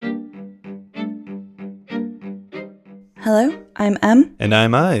Hello, I'm Em, And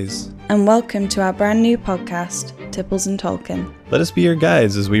I'm Eyes. and welcome to our brand new podcast, Tipples and Tolkien. Let us be your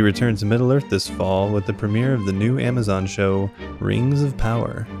guides as we return to Middle-earth this fall with the premiere of the new Amazon show, Rings of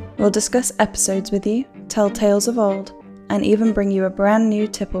Power. We'll discuss episodes with you, tell tales of old, and even bring you a brand new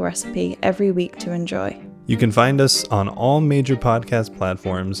tipple recipe every week to enjoy. You can find us on all major podcast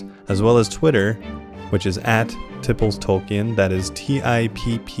platforms, as well as Twitter, which is at Tipples Tolkien, that is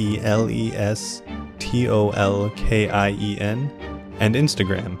TIPPLESTOLKIEN, and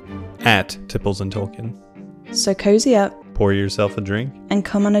Instagram, at Tipples and Tolkien. So cozy up Pour yourself a drink. and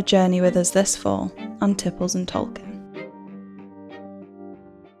come on a journey with us this fall on Tipples and Tolkien.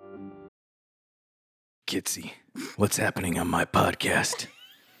 Kitsy, what's happening on my podcast?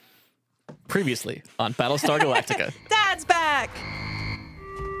 Previously on Battlestar Galactica. Dad's back!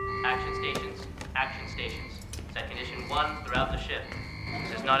 Action stations. Action stations. Set condition 1 throughout the ship.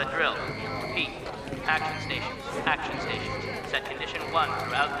 This is not a drill. Repeat. Action stations. Action stations. Set condition 1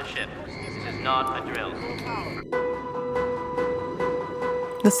 throughout the ship. This is not a drill.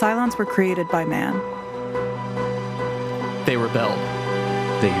 The Cylons were created by man. They rebelled.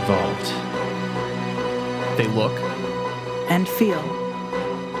 They evolved. They look. And feel.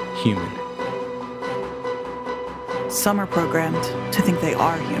 Human. Some are programmed to think they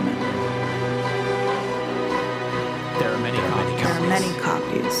are human. There are many copies. There are many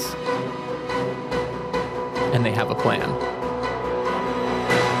copies. And they have a plan.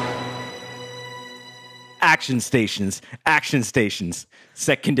 Action stations. Action stations.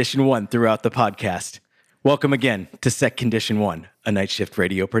 Set condition 1 throughout the podcast. Welcome again to Set Condition 1, a Night Shift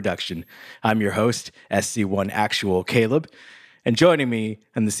radio production. I'm your host, SC1 Actual Caleb, and joining me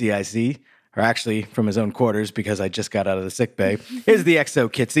in the CIC, or actually from his own quarters because I just got out of the sick bay, is the XO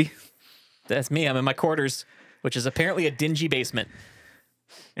Kitsy. That's me. I'm in my quarters, which is apparently a dingy basement.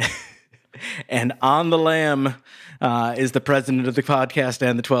 And on the lam is the president of the podcast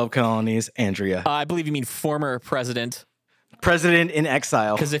and the 12 colonies, Andrea. I believe you mean former president. President in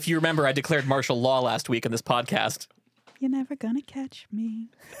exile. Because if you remember, I declared martial law last week on this podcast. You're never gonna catch me.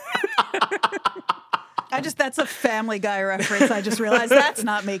 That's a Family Guy reference. I just realized that's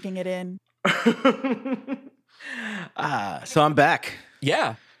not making it in. So I'm back.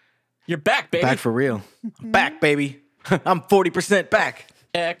 Yeah. You're back, baby. Back for real. I'm back, baby. I'm 40% back.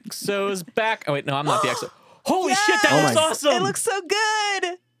 EXO's back. Oh, wait, no, I'm not the EXO. Holy Yes! shit, that looks my- awesome. It looks so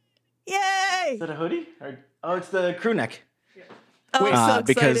good. Yay! Is that a hoodie? Oh, it's the crew neck. Oh, I'm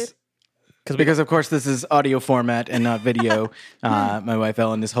so excited. Because of course this is audio format and not video. My wife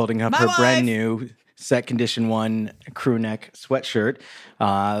Ellen is holding up My her wife. brand new Set Condition 1 crew neck sweatshirt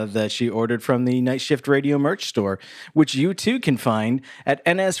that she ordered from the Night Shift Radio merch store, which you too can find at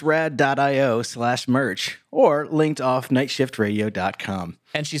nsrad.io/merch or linked off nightshiftradio.com.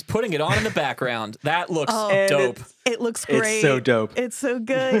 And she's putting it on in the background. That looks Oh. dope. It looks great. It's so dope. It's so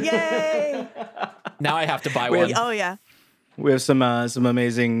good. Yay! Now I have to buy one. Oh, yeah. We have some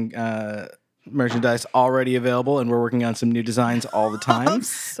amazing merchandise already available, and we're working on some new designs all the time. I'm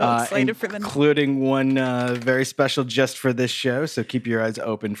so excited for them. Including one very special just for this show, so keep your eyes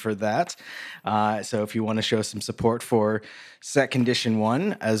open for that. So if you want to show some support for Set Condition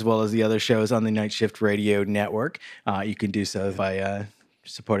 1, as well as the other shows on the Night Shift Radio Network, you can do so by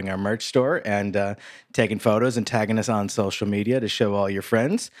supporting our merch store and taking photos and tagging us on social media to show all your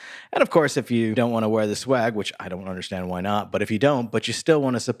friends. And of course, if you don't want to wear the swag, which I don't understand why not, but if you don't, but you still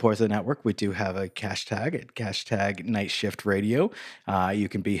want to support the network, we do have a cash tag at hashtag Night Shift Radio. You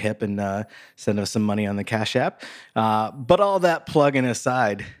can be hip and send us some money on the Cash App. But all that plugging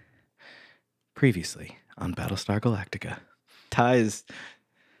aside, previously on Battlestar Galactica, Ty's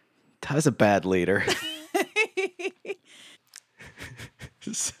a bad leader.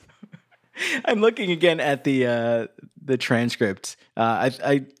 So, I'm looking again at the transcript. I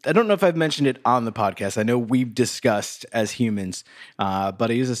don't know if I've mentioned it on the podcast. I know we've discussed as humans, but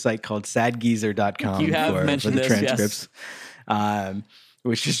I use a site called sadgeezer.com You have for mentioned the this, transcripts,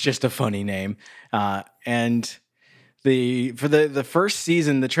 which is just a funny name. And for the first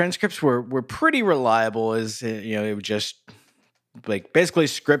season, the transcripts were pretty reliable. It was just like basically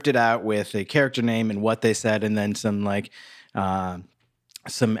scripted out with a character name and what they said, and then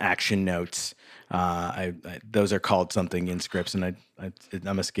some action notes. Those are called something in scripts, and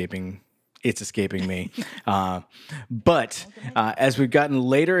I'm escaping. It's escaping me. But as we've gotten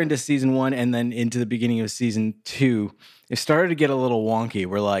later into season 1 and then into the beginning of season 2, it started to get a little wonky.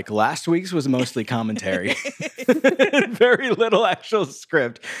 We're like, last week's was mostly commentary, very little actual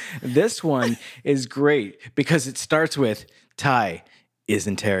script. This one is great because it starts with Ty is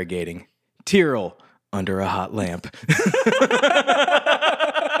interrogating Tyrell under a hot lamp.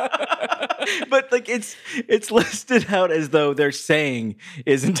 But like it's listed out as though they're saying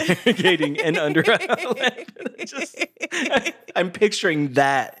is interrogating and under a hot lamp. I'm picturing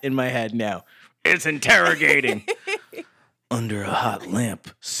that in my head now. It's interrogating under a hot lamp,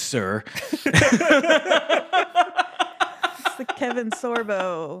 sir. It's the Kevin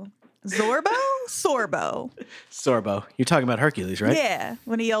Sorbo. Sorbo? Sorbo. You're talking about Hercules, right? Yeah,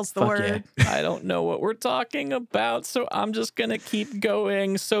 when he yells the Fuck word. yeah. I don't know what we're talking about, so I'm just gonna keep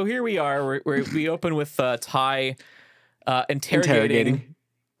going. So here we are. We open with Ty interrogating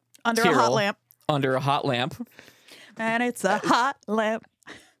Under a Tyrell hot lamp. under a hot lamp. And it's a hot lamp.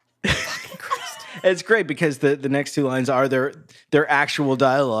 It's great because the next two lines are their actual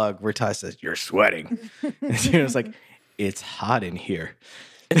dialogue where Ty says, "You're sweating." And Cyril's like, "It's hot in here."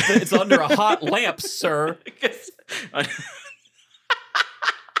 It's under a hot lamp, sir.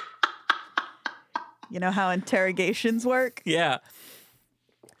 You know how interrogations work? Yeah.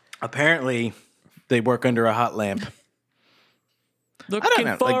 Apparently, they work under a hot lamp. Looking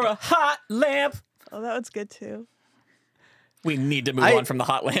know, for like- a hot lamp. Oh, that was good too. We need to move on from the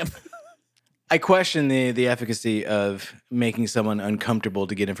hot lamp. I question the efficacy of making someone uncomfortable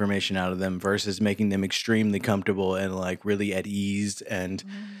to get information out of them versus making them extremely comfortable and like really at ease and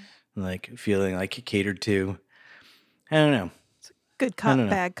like feeling like catered to. I don't know. Good cop, don't know.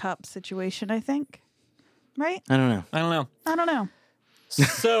 bad cop situation, I think. Right? I don't know. I don't know. I don't know.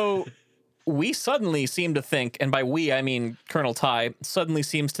 So we suddenly seem to think, and by we, I mean Colonel Ty, suddenly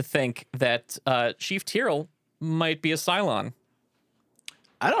seems to think that Chief Tyrell might be a Cylon.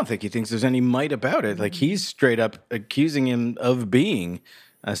 I don't think he thinks there's any might about it. Like he's straight up accusing him of being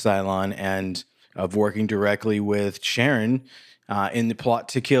a Cylon and of working directly with Sharon in the plot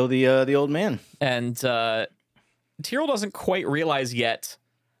to kill the old man. And Tyrell doesn't quite realize yet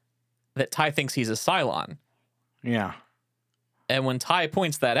that Ty thinks he's a Cylon. Yeah. And when Ty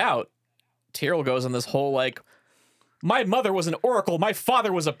points that out, Tyrell goes on this whole like, my mother was an oracle, my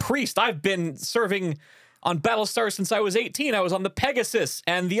father was a priest, I've been serving on Battlestar since I was 18. I was on the Pegasus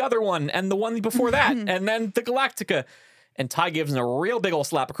and the other one and the one before that and then the Galactica. And Ty gives him a real big old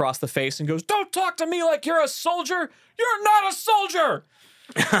slap across the face and goes, "Don't talk to me like you're a soldier. You're not a soldier."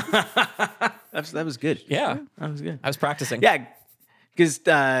 That was good. Yeah, That was good. I was practicing. Yeah, because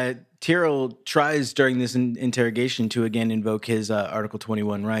Tyrell tries during this interrogation to again invoke his Article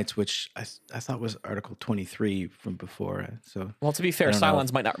 21 rights, which I thought was Article 23 from before. So Well, to be fair, I don't know.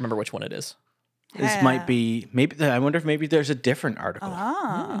 Cylons might not remember which one it is. this might be maybe. I wonder if maybe there's a different article.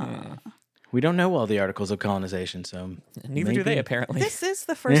 Ah. We don't know all the articles of colonization, so Neither do they, apparently. This is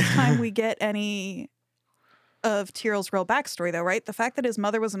the first time we get any of Tyrell's real backstory, though, right? The fact that his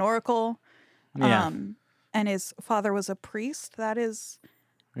mother was an oracle Yeah. and his father was a priest, that is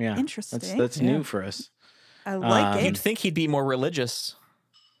Yeah, interesting. That's new for us. I like You'd it. think he'd be more religious.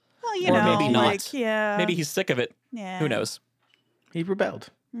 Well, you or know, maybe not. like, yeah. Maybe he's sick of it. yeah. Who knows? He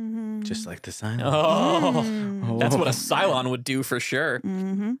rebelled, just like the sign. Oh, that's what a Cylon would do for sure.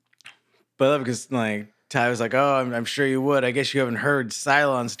 But I love it because like Ty was like, "Oh, I'm sure you would. I guess you haven't heard.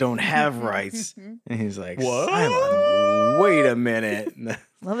 Cylons don't have rights." And he's like, What? "Cylon? Wait a minute.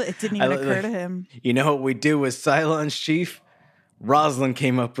 Love it. It didn't I even li- occur to him. You know what we do with Cylons, Chief? Rosalind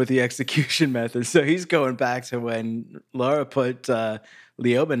came up with the execution method, so he's going back to when Laura put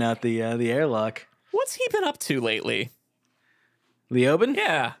Leoben out the airlock. What's he been up to lately? Leoben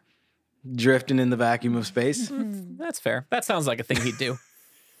Yeah, drifting in the vacuum of space, that's fair. That sounds like a thing he'd do.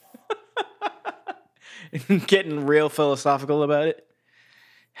 getting real philosophical about it.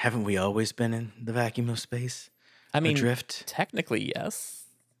 Haven't we always been in the vacuum of space? I mean, Adrift? technically, yes.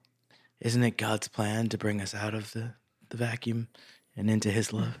 Isn't it God's plan to bring us out of the vacuum and into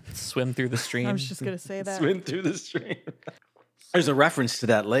his love? Swim through the stream. I was just going to say that. Swim through the stream. There's a reference to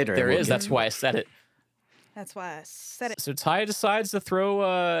that later. There We'll is. get- That's why I said it. That's why I said it. So Ty decides to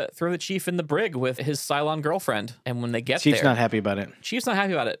throw the chief in the brig with his Cylon girlfriend, and when they get Chief's there, not happy about it. Chief's not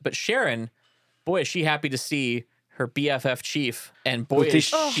happy about it. But Sharon, boy, is she happy to see her BFF Chief, and boy, Who is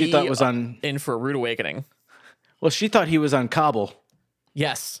she thought was on. in for a rude awakening. Well, she thought he was on Kabul.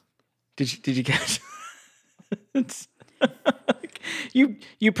 Yes. Did you catch? It's-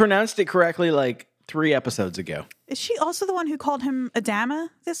 you pronounced it correctly like 3 episodes ago. Is she also the one who called him Adama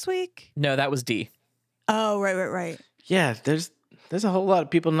this week? No, that was D. Oh, right. Yeah, there's a whole lot of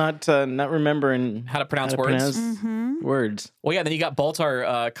people not remembering How to pronounce words. words. Well, yeah. Then you got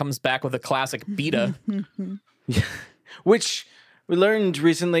Baltar comes back with a classic beta. Which we learned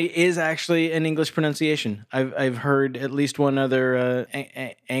recently is actually an English pronunciation. I've heard at least one other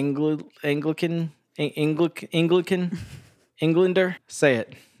Anglican Englander say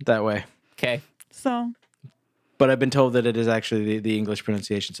it that way. Okay. So but I've been told that it is actually the English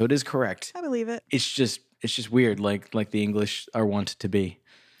pronunciation, so it is correct. I believe it. It's just weird, like the English are wont to be.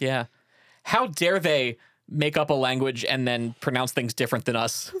 Yeah. How dare they make up a language and then pronounce things different than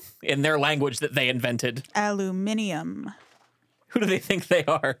us in their language that they invented? Aluminium. Who do they think they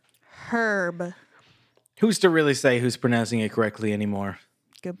are? Herb. Who's to really say who's pronouncing it correctly anymore?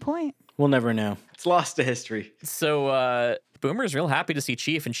 Good point. We'll never know. It's lost to history. So Boomer's real happy to see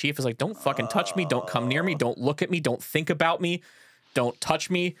Chief, and Chief is like, don't fucking touch me, don't come near me, don't look at me, don't think about me, don't touch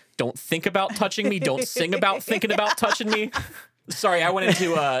me, don't think about touching me, don't sing about thinking about touching me. Sorry, I went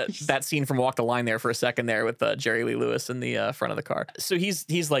into that scene from Walk the Line there for a second there with Jerry Lee Lewis in the front of the car. So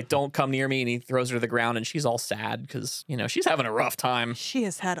he's like, don't come near me, and he throws her to the ground, and she's all sad because, you know, she's having a rough time. She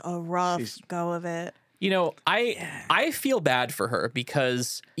has had a rough go of it. You know, I feel bad for her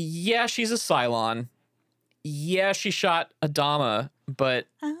because, yeah, she's a Cylon. Yeah, she shot Adama, but...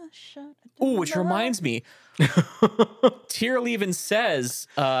 Ooh, which reminds me, Tyrell even says,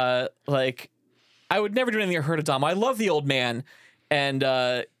 like, I would never do anything to hurt Adama. I love the old man. And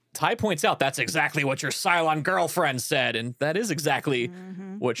Ty points out that's exactly what your Cylon girlfriend said. And that is exactly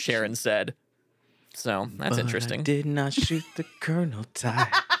what Sharon said. So that's interesting. I did not shoot the Colonel, Ty.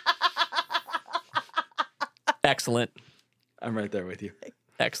 Excellent. I'm right there with you.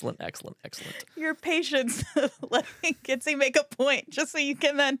 Excellent, excellent, excellent. Your patience letting Kitsy make a point just so you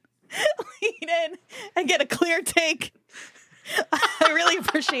can then lean in and get a clear take. I really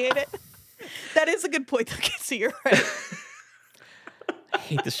appreciate it. That is a good point, though, Kitsy. You're right. I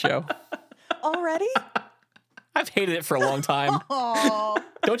hate this show. Already? I've hated it for a long time. Oh,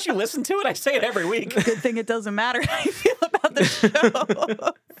 Don't you listen to it? I say it every week. good thing it doesn't matter how you feel about the show.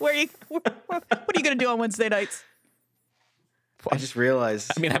 What are you going to do on Wednesday nights? I just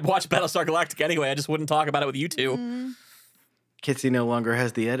realized I mean, I've watched Battlestar Galactica anyway. I just wouldn't talk about it with you two. Kitsy no longer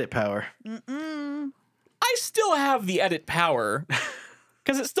has the edit power. I still have the edit power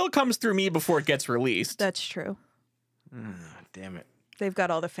because it still comes through me before it gets released. That's true. Damn it. They've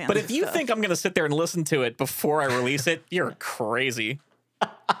got all the fancy But if you stuff. think I'm going to sit there and listen to it before I release it, you're crazy.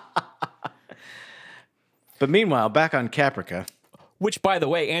 But meanwhile, back on Caprica. Which, by the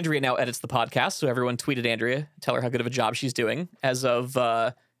way, Andrea now edits the podcast, so everyone tweeted Andrea, tell her how good of a job she's doing. As of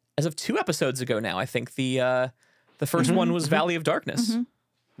 2 episodes ago now, I think the first one was Valley of Darkness.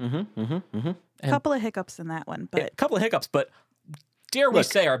 a couple of hiccups in that one, but A couple of hiccups, but dare we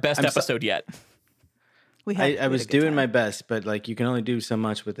say our best I'm so- episode yet? we had I was doing my best, but like you can only do so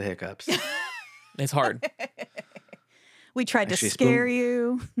much with the hiccups. It's hard. We tried Actually, to scare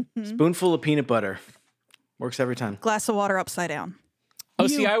you. Spoonful of peanut butter. Works every time. Glass of water upside down. Oh,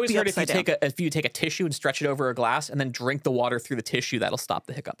 see, I always be heard if you upside take a tissue and stretch it over a glass and then drink the water through the tissue, that'll stop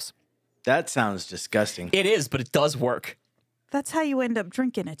the hiccups. That sounds disgusting. It is, but it does work. That's how you end up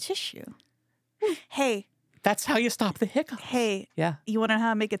drinking a tissue. Hey, That's how you stop the hiccups. hey, Yeah. you want to know how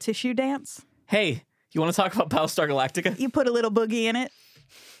to make a tissue dance? Hey, you want to talk about Battlestar Galactica? You put a little boogie in it.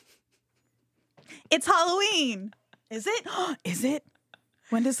 It's Halloween. Is it? Is it?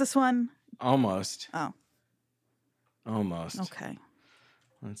 When does this one? Almost. Oh, Almost. okay.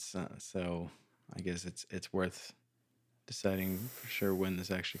 That's so. I guess it's worth deciding for sure when this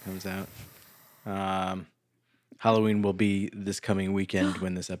actually comes out. Halloween will be this coming weekend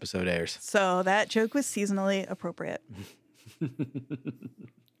when this episode airs. So that joke was seasonally appropriate.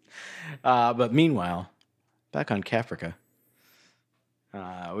 But meanwhile, back on Caprica,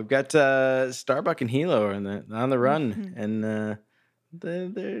 we've got Starbuck and Hilo are on the run, and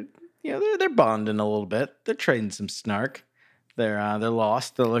they're bonding a little bit. They're trading some snark. They're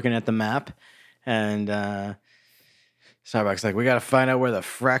lost. They're looking at the map, and Starbuck's like, "We got to find out where the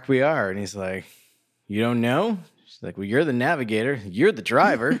frack we are." And he's like, "You don't know?" She's like, "Well, you're the navigator. You're the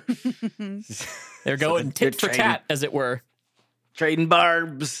driver." They're going they're tit for trading. tat, as it were. Trading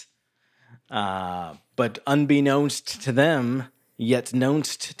barbs. But unbeknownst to them, yet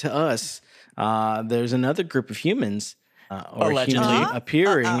knownst to us, there's another group of humans, or Allegedly. human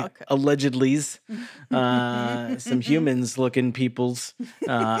appearing, okay. allegedly's, some humans-looking peoples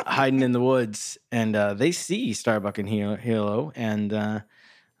hiding in the woods, and they see Starbuck and Hilo, and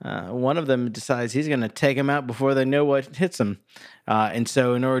one of them decides he's going to take them out before they know what hits them. And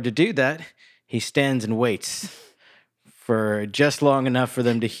so in order to do that, he stands and waits for just long enough for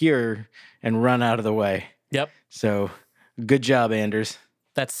them to hear and run out of the way. Yep. So good job, Anders.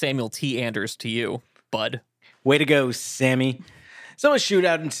 That's Samuel T. Anders to you, bud. Way to go, Sammy. So a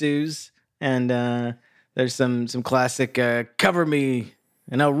shootout ensues, and there's some classic cover me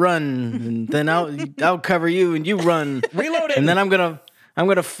and I'll run, and then I'll cover you and you run. Reload it. And then I'm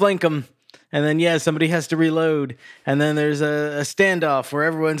gonna flank them, And then, somebody has to reload. And then there's a standoff where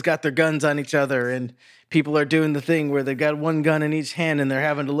everyone's got their guns on each other and people are doing the thing where they've got one gun in each hand and they're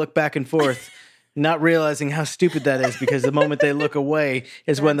having to look back and forth, not realizing how stupid that is because the moment they look away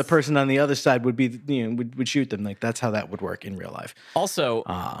is when the person on the other side would be, would shoot them. Like, that's how that would work in real life. Also,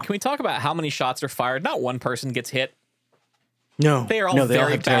 can we talk about how many shots are fired? Not one person gets hit. No. They are all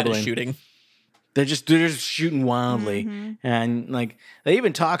very bad at shooting. They're just shooting wildly. And like they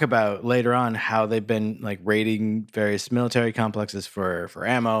even talk about later on how they've been like raiding various military complexes for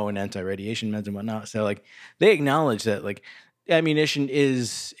ammo and anti-radiation meds and whatnot. So like they acknowledge that like ammunition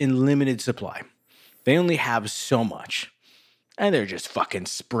is in limited supply. They only have so much. And they're just fucking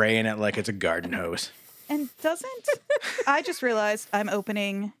spraying it like it's a garden hose. And I just realized I'm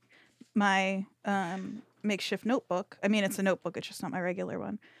opening my makeshift notebook. I mean, it's a notebook. It's just not my regular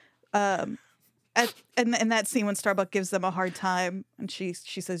one. And that scene when Starbuck gives them a hard time, and she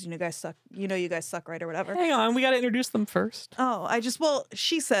says, "You guys suck. You guys suck, right, or whatever." Hang on, we got to introduce them first. Oh,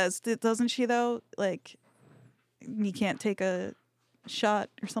 she says, doesn't she though? Like, you can't take a shot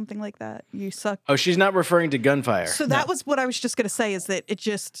or something like that. You suck. Oh, she's not referring to gunfire. So that was what I was just gonna say. Is that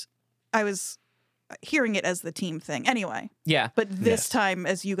I was hearing it as the team thing anyway. Yeah, but this time,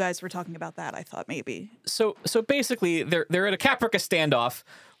 as you guys were talking about that, I thought maybe. So basically, they're at a Caprica standoff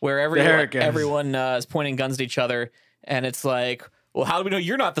where everyone is pointing guns at each other, and it's like, well, how do we know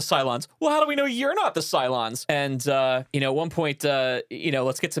you're not the Cylons? Well, how do we know you're not the Cylons? And at one point,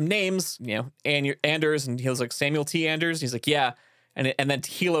 let's get some names. Anders, and he was like Samuel T. Anders. He's like, yeah, and then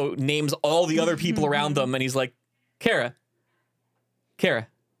Hilo names all the other people around them, and he's like, Kara.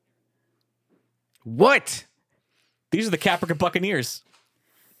 What? These are the Caprica Buccaneers.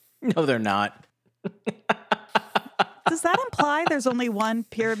 No, they're not. Does that imply there's only one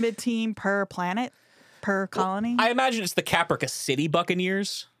pyramid team per planet, per colony? I imagine it's the Caprica City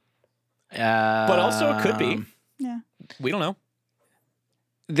Buccaneers. But also it could be. Yeah. We don't know.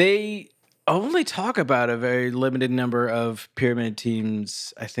 They only talk about a very limited number of pyramid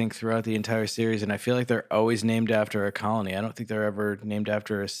teams, I think, throughout the entire series. And I feel like they're always named after a colony. I don't think they're ever named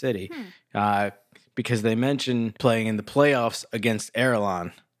after a city. Because they mention playing in the playoffs against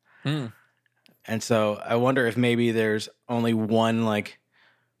Erelon. And so I wonder if maybe there's only one like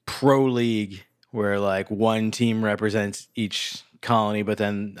pro league where like one team represents each colony, but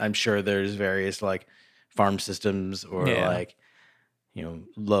then I'm sure there's various like farm systems or like,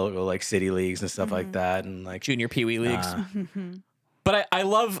 local like city leagues and stuff like that. And like junior peewee leagues. But I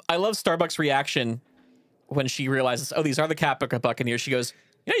love Starbucks' reaction when she realizes, oh, these are the Caprica Buccaneers. She goes,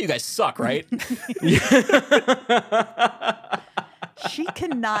 you guys suck, right? She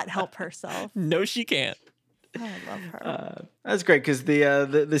cannot help herself. No, she can't. I love her. That's great because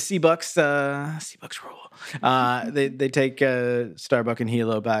the Sea-Bucks rule. They take Starbuck and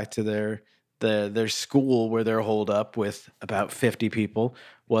Hilo back to their school where they're holed up with about 50 people.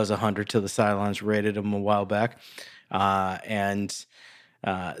 Was 100 till the Cylons raided them a while back, and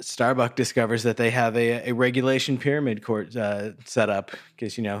Starbuck discovers that they have a regulation pyramid court set up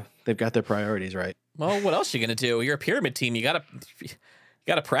because they've got their priorities right. Well, what else are you gonna do? You're a pyramid team. You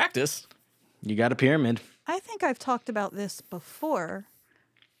gotta practice. You got a pyramid. I think I've talked about this before,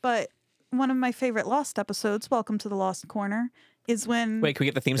 but one of my favorite Lost episodes, Welcome to the Lost Corner, is when. Wait, can we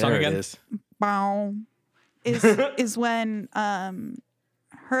get the theme song again? It is. Bow. Is when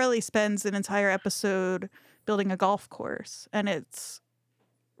Hurley spends an entire episode building a golf course, and it's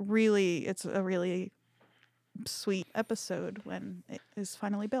a really sweet episode when it is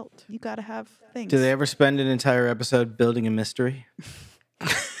finally built. You got to have things. Do they ever spend an entire episode building a mystery?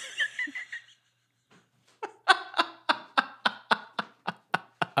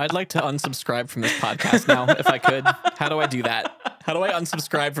 I'd like to unsubscribe from this podcast now, if I could. How do I do that? How do I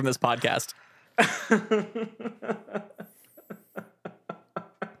unsubscribe from this podcast?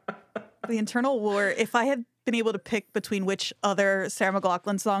 The Internal War, if I had been able to pick between which other Sarah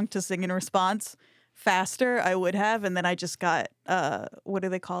McLachlan song to sing in response faster, I would have. And then I just got, what do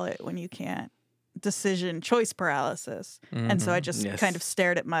they call it when you can't? Choice paralysis. And so I just kind of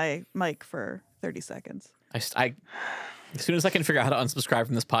stared at my mic for 30 seconds. I as soon as I can figure out how to unsubscribe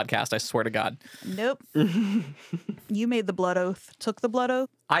from this podcast, I swear to God. Nope. You made the blood oath. Took the blood oath?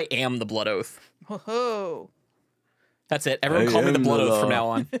 I am the blood oath. Ho-ho. That's it. Everyone call me the blood oath from now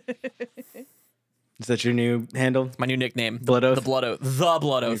on. Is that your new handle? My new nickname. Blood Oath? The Blood Oath. The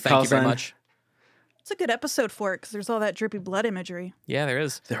Blood Oath. Thank you very much. It's a good episode for it because there's all that drippy blood imagery. Yeah, there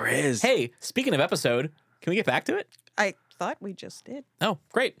is. There is. Hey, speaking of episode, can we get back to it? I thought we just did. Oh,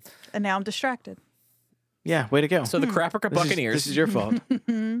 great. And now I'm distracted. Yeah, way to go. So the Caprica Buccaneers. This is your fault.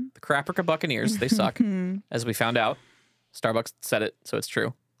 The Caprica Buccaneers, they suck. As we found out. Starbucks said it, so it's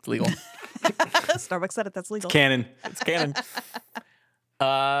true. It's legal. Starbucks said it. That's legal. Canon. It's canon.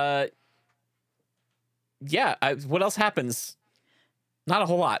 What else happens? Not a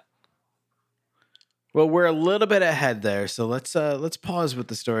whole lot. Well, we're a little bit ahead there, so let's pause with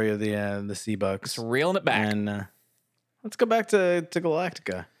the story of the Sea Bucks Just reeling it back. and let's go back to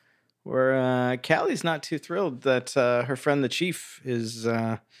Galactica, where Callie's not too thrilled that her friend the Chief is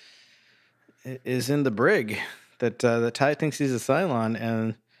in the brig. That Ty thinks he's a Cylon,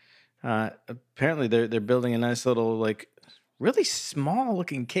 and apparently they're building a nice little, like, really small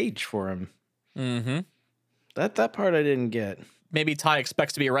looking cage for him. Mm-hmm. That part I didn't get. Maybe Ty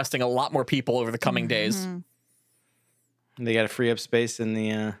expects to be arresting a lot more people over the coming days. They got to free up space in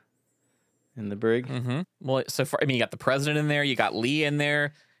the brig. Mm-hmm. Well, so far, I mean, you got the president in there, you got Lee in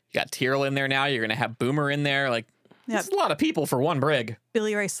there, you got Tyrell in there now, you're going to have Boomer in there. Like, it's a lot of people for one brig.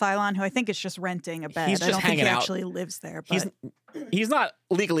 Billy Ray Cylon, who I think is just renting a bed. He's I just don't think hanging he out. actually lives there. But He's not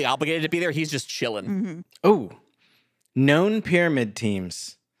legally obligated to be there. He's just chilling. Oh, known pyramid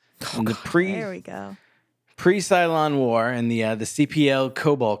teams. In the there we go. pre-Cylon War and the CPL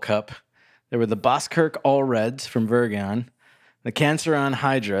Cobalt Cup, there were the Boskirk All Reds from Vergon, the Canceron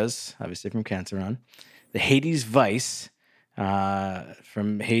Hydras, obviously from Canceron, the Hades Vice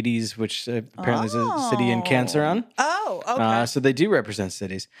from Hades, which apparently is a city in Canceron. Oh, okay. So they do represent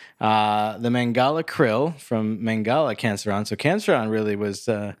cities. The Mangala Krill from Mangala Canceron. So Canceron really was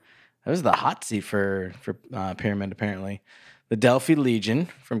that was the hot seat for Pyramid, apparently. The Delphi Legion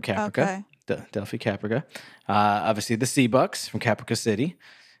from Caprica. Delphi Caprica. Obviously the Sea Bucks from Caprica City.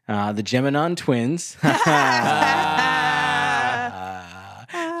 The Geminon Twins.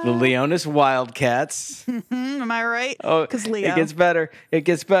 The Leonis Wildcats. Am I right? Oh, because Leo. It gets better. It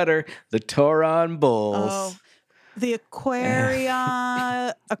gets better. The Toron Bulls. Oh, the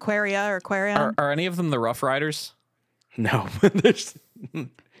Aquaria, Aquarium. Are any of them the Rough Riders? No, there's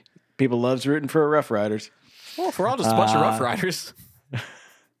people loves rooting for Rough Riders. Well, if we're all just a bunch of Rough Riders.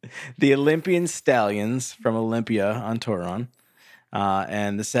 The Olympian Stallions from Olympia on Toron,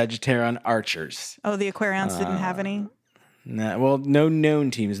 and the Sagittarian Archers. Oh, the Aquarians didn't have any. Nah, well, no known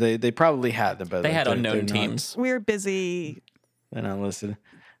teams. They probably had them, but They had they're unknown not- teams. We were busy They're not listed.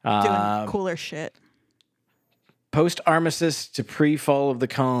 doing cooler shit. Post armistice to pre-fall of the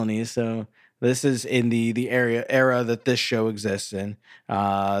colonies. So this is in the era that this show exists in.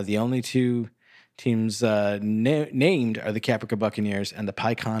 The only two teams named are the Caprica Buccaneers and the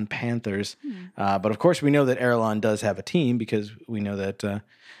Pycon Panthers. But of course, we know that Erelon does have a team because we know that the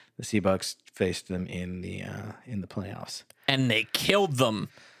Sea Bucks faced them in the playoffs. And they killed them.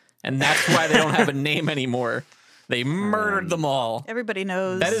 And that's why they don't have a name anymore. They murdered them all. Everybody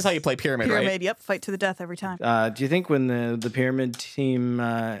knows. That is how you play Pyramid, right? Yep. Fight to the death every time. Do you think when the Pyramid team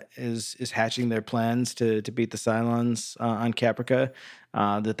is hatching their plans to beat the Cylons on Caprica,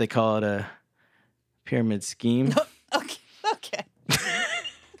 that they call it a pyramid scheme? Okay.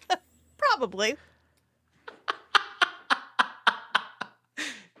 Probably.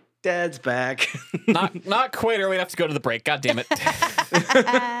 Dad's back. Not quite early enough to go to the break. God damn it.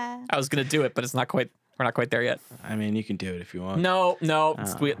 I was going to do it, but it's not quite. We're not quite there yet. I mean, you can do it if you want. No.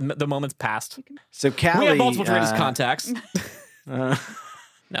 The moment's passed. So Callie, We have multiple Trinity contacts. No.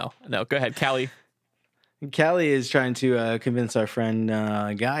 Go ahead, Callie. Callie is trying to convince our friend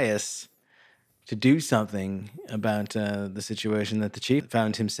Gaius to do something about the situation that the chief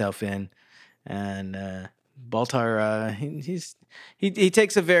found himself in, and Baltar he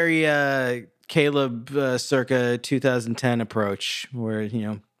takes a very Caleb circa 2010 approach, where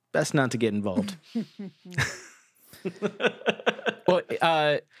best not to get involved. Well,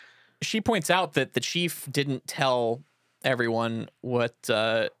 she points out that the chief didn't tell everyone what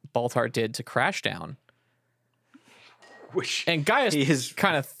Baltar did to Crashdown. And Gaius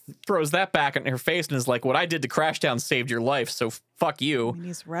kind of throws that back in her face and is like, what I did to Crashdown saved your life, so fuck you. And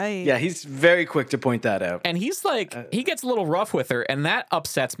he's right. Yeah, he's very quick to point that out. And he's like, he gets a little rough with her, and that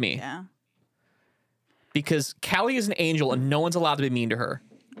upsets me. Yeah. Because Callie is an angel, and no one's allowed to be mean to her.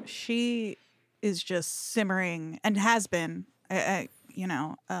 She is just simmering and has been,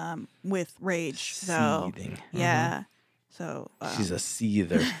 with rage. So, Seething. yeah. So She's a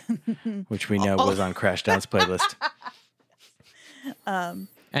seether, which we know was on Crashdown's playlist.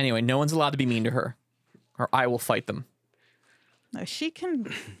 Anyway, no one's allowed to be mean to her, or I will fight them. no, she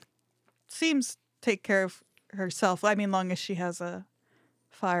can seems take care of herself. I mean, long as she has a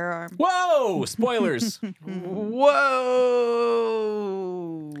firearm. Whoa! Spoilers.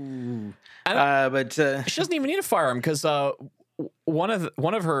 Whoa! But She doesn't even need a firearm because one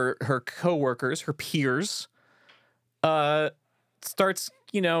of her coworkers, her peers, starts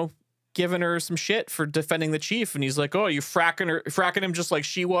giving her some shit for defending the chief, and he's like, "Oh, you fracking him just like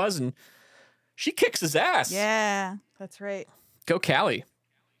she was," and She kicks his ass. Yeah, that's right. Go Callie.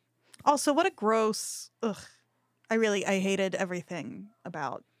 Also, what a gross. Ugh. I hated everything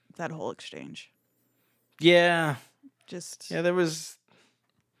about that whole exchange. Yeah. Just. Yeah, there was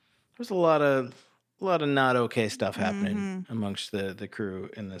a lot of not okay stuff happening amongst the crew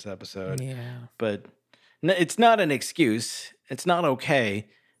in this episode. Yeah. But it's not an excuse. It's not okay,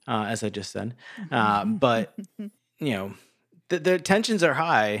 as I just said. But you know, the tensions are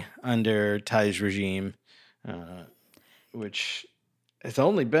high under Ty's regime, which has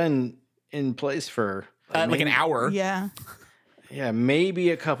only been in place for Like an hour. Yeah. Yeah, maybe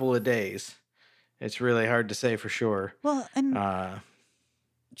a couple of days. It's really hard to say for sure. Well, and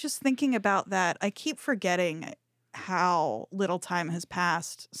just thinking about that, I keep forgetting how little time has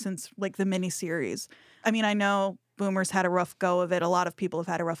passed since like the miniseries. I mean, I know Boomers had a rough go of it. A lot of people have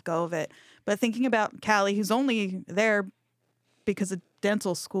had a rough go of it. But thinking about Callie, who's only there because of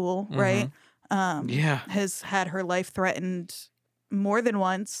dental school, right? Has had her life threatened more than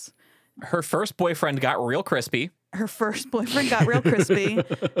once. Her first boyfriend got real crispy. Her first boyfriend got real crispy.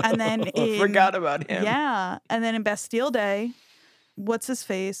 And then forgot about him. Yeah. And then in Bastille Day, what's his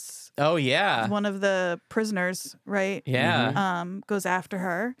face? Oh, yeah. One of the prisoners, right? Yeah. Goes after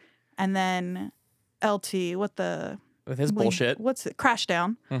her. And then LT, with his bullshit. What's it?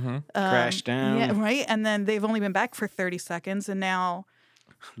 Crashdown. Crashdown. Yeah, right? And then they've only been back for 30 seconds. And now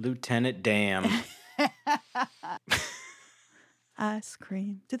Lieutenant Dam. ice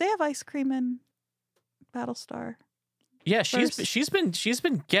cream. Do they have ice cream in Battlestar? Yeah, she's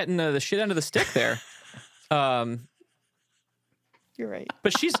been getting the shit under the stick there. You're right.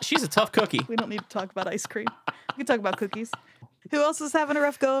 But she's a tough cookie. We don't need to talk about ice cream. We can talk about cookies. Who else is having a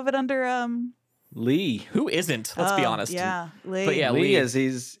rough go of it under Lee. Who isn't? Let's be honest. Yeah, Lee. But yeah, Lee is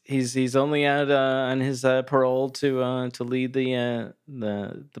he's only out on his parole to lead the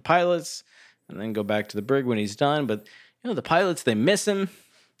pilots and then go back to the brig when he's done. But you know the pilots, they miss him,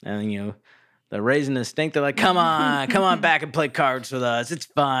 and you know they're raising the stink. They're like, come on back and play cards with us. It's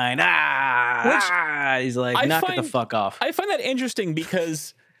fine. He's like, knock it the fuck off. I find that interesting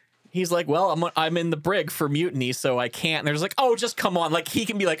because he's like, well, I'm in the brig for mutiny, so I can't. And they're just like, oh, just come on. Like he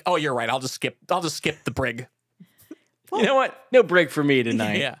can be like, oh, you're right. I'll just skip the brig. You know what? No brig for me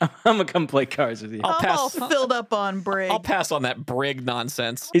tonight. Yeah. I'm gonna come play cards with you. I'll I'm pass. all filled up on brig. I'll pass on that brig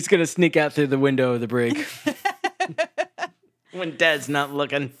nonsense. He's gonna sneak out through the window of the brig when Dad's not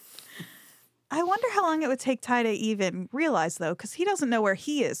looking. I wonder how long it would take Ty to even realize, though, because he doesn't know where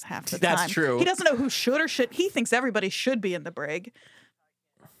he is half the time. That's true. He doesn't know who should or should. He thinks everybody should be in the brig.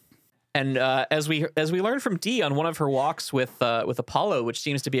 And as we learned from Dee on one of her walks with Apollo, which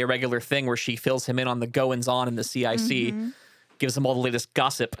seems to be a regular thing where she fills him in on the goings on in the CIC, gives him all the latest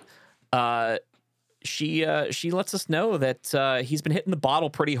gossip. She lets us know that he's been hitting the bottle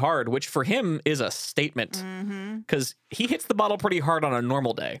pretty hard, which for him is a statement because he hits the bottle pretty hard on a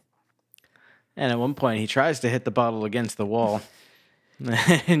normal day. And at one point, he tries to hit the bottle against the wall.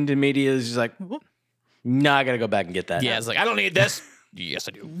 And immediately is just like, no, I got to go back and get that. Yeah, it's like, I don't need this. Yes,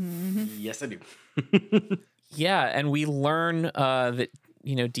 I do. Yes, I do. Yeah, and we learn that,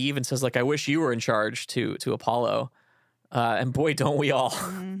 you know, Dee even says, like, I wish you were in charge to Apollo. And boy, don't we all.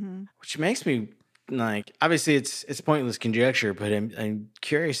 Which makes me, like, obviously it's pointless conjecture, but I'm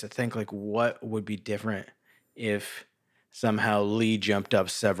curious to think, like, what would be different if somehow Lee jumped up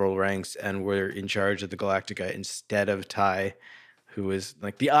several ranks and were in charge of the Galactica instead of Ty, who was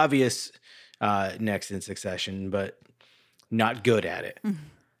like the obvious next in succession, but not good at it.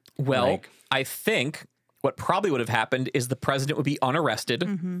 Well, I think what probably would have happened is the president would be unarrested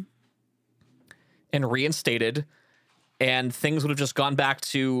and reinstated, and things would have just gone back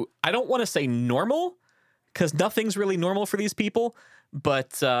to, I don't want to say normal, because nothing's really normal for these people,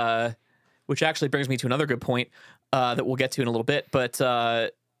 but which actually brings me to another good point that we'll get to in a little bit. But,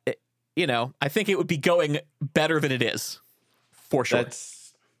 you know, I think it would be going better than it is, for sure.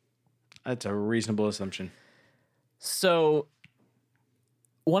 That's a reasonable assumption. So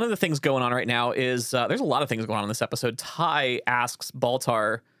one of the things going on right now is there's a lot of things going on in this episode. Ty asks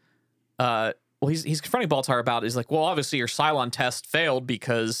Baltar, he's confronting Baltar about, he's like, well, obviously your Cylon test failed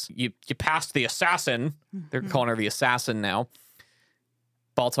because you passed the assassin. They're calling her the assassin now.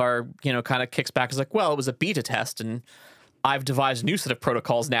 Baltar, you know, kind of kicks back. Is like, well, it was a beta test, and I've devised a new set of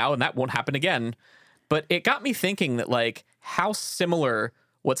protocols now, and that won't happen again. But it got me thinking that, like, how similar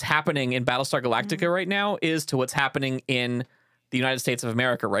what's happening in Battlestar Galactica right now is to what's happening in the United States of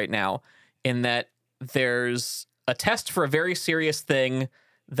America right now, in that there's a test for a very serious thing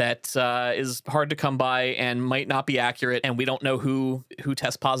that is hard to come by and might not be accurate, and we don't know who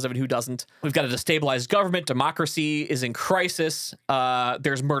tests positive and who doesn't. We've got a destabilized government. Democracy is in crisis.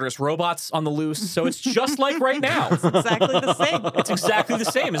 There's murderous robots on the loose. So it's just like right now. It's exactly the same. It's exactly the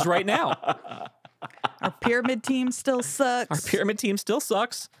same as right now. Our pyramid team still sucks. Our pyramid team still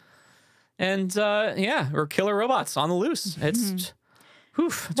sucks. And we're killer robots on the loose. It's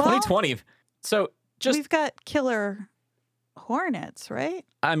 2020. So we've got killer hornets, right?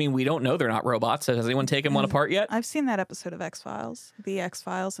 I mean, we don't know they're not robots. Has anyone taken one apart yet? I've seen that episode of X-Files. The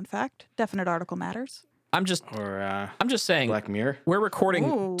X-Files, in fact. Definite article matters. I'm just saying. Black Mirror. We're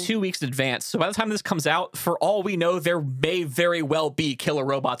recording 2 weeks in advance. So by the time this comes out, for all we know, there may very well be killer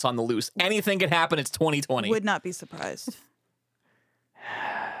robots on the loose. Anything could happen. It's 2020. Would not be surprised.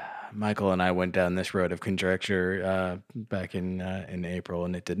 Michael and I went down this road of conjecture back in April,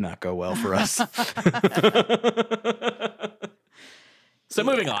 and it did not go well for us. So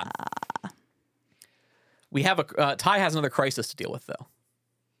moving on. We have Ty has another crisis to deal with, though.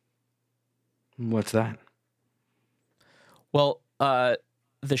 What's that? Well,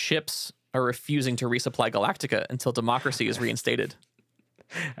 the ships are refusing to resupply Galactica until democracy is reinstated.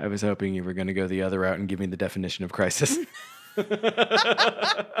 I was hoping you were going to go the other route and give me the definition of crisis.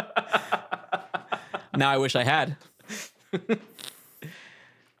 Now I wish I had.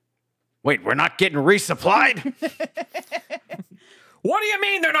 Wait, we're not getting resupplied? What do you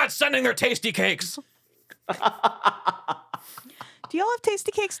mean they're not sending their tasty cakes? Do y'all have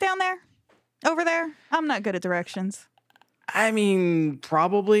tasty cakes down there? Over there? I'm not good at directions. I mean,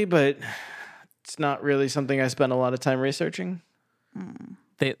 probably, but it's not really something I spend a lot of time researching.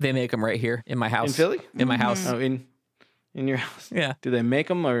 They make them right here in my house. In Philly? In my house. Oh, in your house? Yeah. Do they make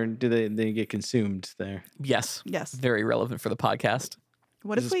them, or do they get consumed there? Yes. Yes. Very relevant for the podcast.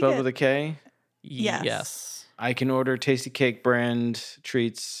 What Is if it we spelled get... with a K? Yes. Yes. I can order Tasty Cake brand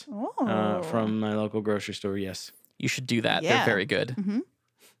treats Oh. from my local grocery store, yes. You should do that. Yeah. They're very good. Mm-hmm.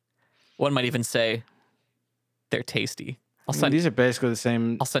 One might even say they're tasty. These are basically the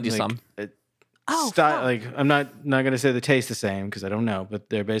same. I'll send you some. Style, fuck. like, I'm not going to say they taste the same because I don't know, but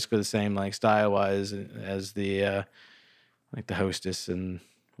they're basically the same, like, style-wise as the like the Hostess and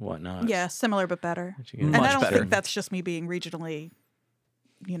whatnot. Yeah, similar but better. But you get- And I Much don't better. think that's just me being regionally,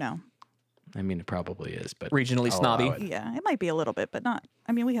 I mean, it probably is, but Regionally I'll snobby. allow it. Yeah, it might be a little bit, but not.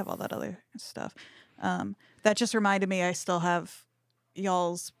 I mean, we have all that other stuff. That just reminded me I still have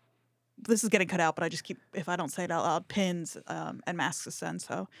y'all's. This is getting cut out, but I just keep, if I don't say it out loud, pins and masks to send.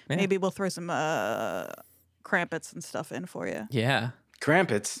 So Yeah. maybe we'll throw some crampets and stuff in for you. Yeah.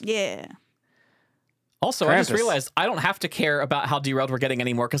 Crampets. Yeah. Also, I just Krampus. realized I don't have to care about how derailed we're getting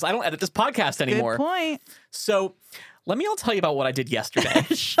anymore because I don't edit this podcast anymore. Good point. So let me all tell you about what I did yesterday.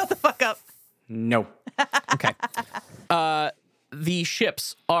 Shut the fuck up. No. Okay. The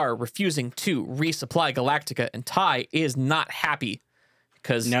ships are refusing to resupply Galactica, and Ty is not happy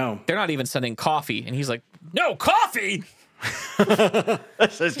because No. they're not even sending coffee. And he's like, no coffee!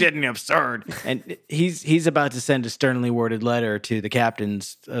 This is getting absurd. And he's about to send a sternly worded letter to the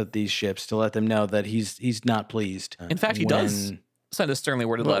captains of these ships to let them know that he's not pleased. In fact, he does send a sternly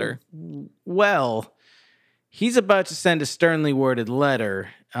worded letter. Well, he's about to send a sternly worded letter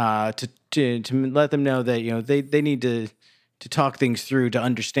to let them know that they need to talk things through to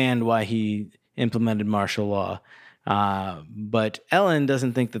understand why he implemented martial law. But Ellen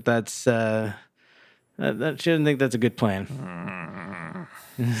doesn't think that's she doesn't think that's a good plan.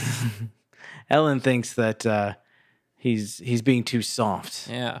 Ellen thinks that he's being too soft.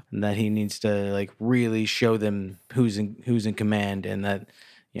 Yeah. And that he needs to like really show them who's in command, and that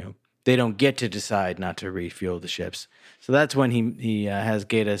they don't get to decide not to refuel the ships. So that's when he has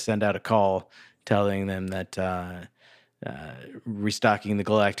Gaeta send out a call telling them that restocking the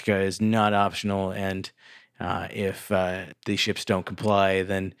Galactica is not optional, and if the ships don't comply,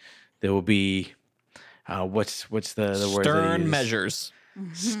 then there will be what's the word? they Stern use? measures.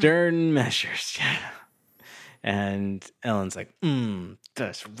 Stern measures. Yeah. And Ellen's like,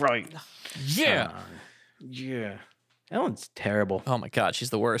 that's right. Yeah. Yeah. Ellen's terrible. Oh my God, she's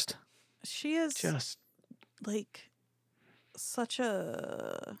the worst. She is Just like such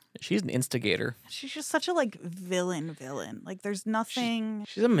a. She's an instigator. She's just such a like villain. Like there's nothing.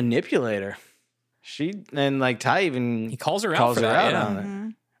 she's a manipulator. And like Ty even He calls her out for that. Yeah. on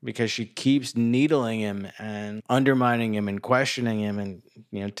it because she keeps needling him and undermining him and questioning him and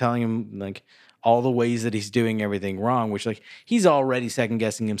telling him like all the ways that he's doing everything wrong, which like he's already second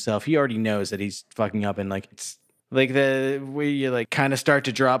guessing himself. He already knows that he's fucking up, and like it's like the way you like kind of start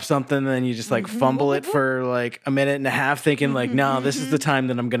to drop something and then you just like fumble it for like a minute and a half thinking like, no, this is the time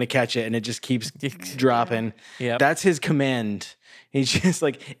that I'm going to catch it. And it just keeps dropping. Yep. That's his command He just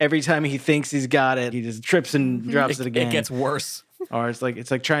like every time he thinks he's got it, he just trips and drops it again. It gets worse. Or it's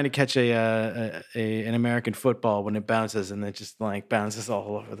like trying to catch an American football when it bounces and it just like bounces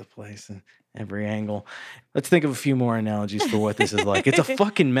all over the place and every angle. Let's think of a few more analogies for what this is like. It's a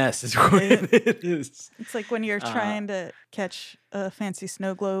fucking mess is what it is. It's like when you're trying to catch a fancy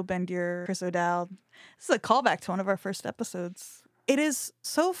snow globe and you're Chris O'Dowd. This is a callback to one of our first episodes. It is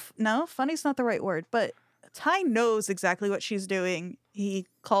so no, funny's not the right word, but Ty knows exactly what she's doing. He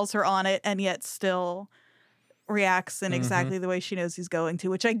calls her on it and yet still reacts in exactly the way she knows he's going to,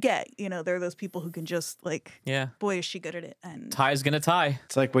 which I get. You know, there are those people who can just like, Yeah. boy, is she good at it. And Ty's gonna tie.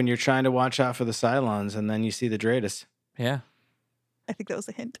 It's like when you're trying to watch out for the Cylons and then you see the Dratus. Yeah. I think that was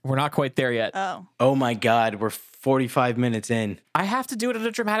a hint. We're not quite there yet. Oh my God, we're 45 minutes in. I have to do it at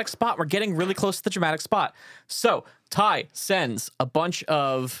a dramatic spot. We're getting really close to the dramatic spot. So Ty sends a bunch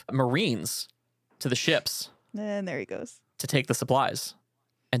of Marines to the ships And there he goes. to take the supplies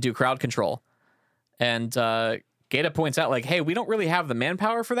and do crowd control. And Gata points out, like, hey, we don't really have the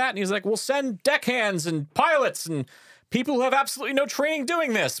manpower for that. And he's like, we'll send deckhands and pilots and people who have absolutely no training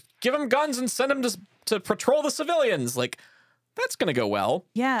doing this. Give them guns and send them to patrol the civilians. Like, that's going to go well.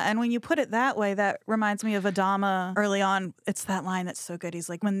 Yeah, and when you put it that way, that reminds me of Adama early on. It's that line that's so good. He's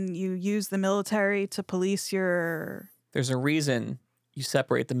like, when you use the military to police your... There's a reason you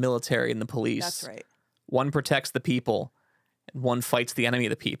separate the military and the police. That's right. One protects the people and one fights the enemy of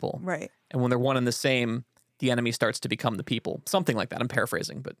the people. Right. And when they're one and the same, the enemy starts to become the people. Something like that. I'm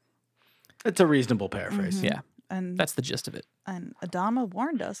paraphrasing, but It's a reasonable paraphrase. yeah, And that's the gist of it. and Adama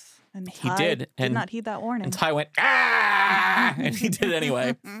warned us. And He Ty did, and- not heed that warning. And Ty went, ah! And he did it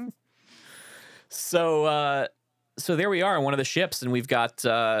anyway. So there we are on one of the ships, and we've got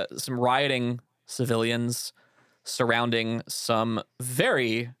some rioting civilians surrounding some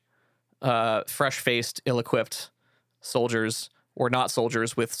very fresh-faced, ill-equipped soldiers, or not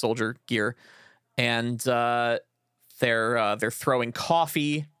soldiers with soldier gear. And they're throwing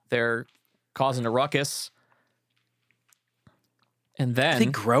coffee. They're causing a ruckus. And Are they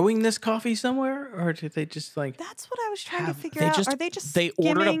then growing this coffee somewhere, or did they just like? That's what I was trying to Have- figure out. Are they just they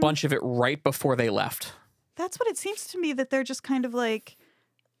ordered a skimming? bunch of it right before they left. That's what it seems to me, that they're just kind of like,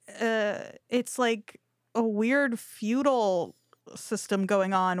 it's like a weird feudal system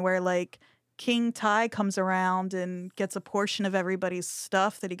going on where like King Ty comes around and gets a portion of everybody's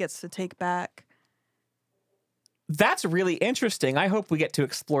stuff that he gets to take back. That's really interesting. I hope we get to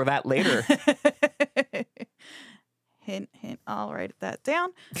explore that later. Hint, hint. I'll write that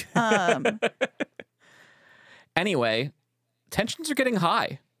down. Anyway, tensions are getting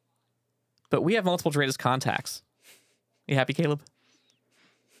high, but we have multiple Dratus contacts. You happy, Caleb?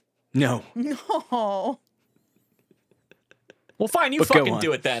 No. No. Well, fine. You But go fucking on.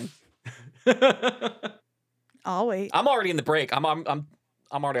 do it then. I'll wait. I'm already in the break. I'm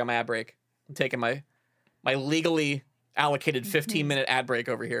already on my ad break. I'm taking my legally allocated 15-minute ad break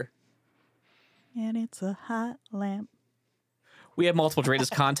over here. And it's a hot lamp. We have multiple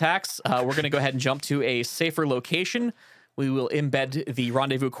Dratus contacts. We're going to go ahead and jump to a safer location. We will embed the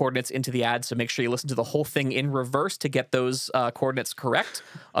rendezvous coordinates into the ad, so make sure you listen to the whole thing in reverse to get those coordinates correct.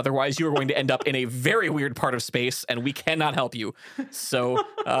 Otherwise, you are going to end up in a very weird part of space, and we cannot help you. So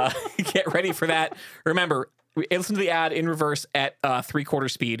get ready for that. Remember, listen to the ad in reverse at 3/4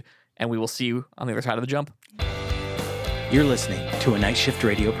 speed, and we will see you on the other side of the jump. You're listening to a Night Shift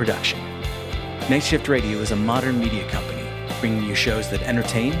Radio production. Night Shift Radio is a modern media company bringing you shows that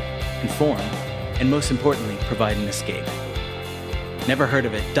entertain, inform, and most importantly, provide an escape. Never Heard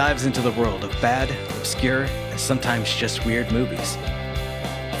of It dives into the world of bad, obscure, and sometimes just weird movies.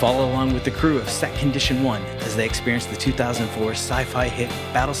 Follow along with the crew of Set Condition 1 as they experience the 2004 sci-fi hit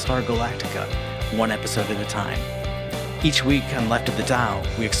Battlestar Galactica, one episode at a time. Each week on Left of the Dial,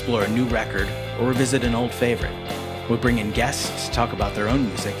 we explore a new record or revisit an old favorite. We bring in guests to talk about their own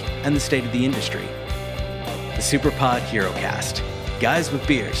music and the state of the industry. The Superpod HeroCast, guys with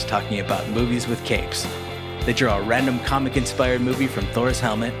beers talking about movies with capes. They draw a random comic-inspired movie from Thor's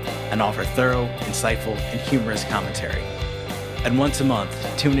helmet and offer thorough, insightful, and humorous commentary. And once a month,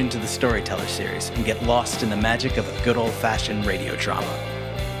 tune into the Storyteller series and get lost in the magic of a good old-fashioned radio drama.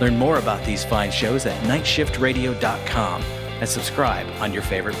 Learn more about these fine shows at nightshiftradio.com and subscribe on your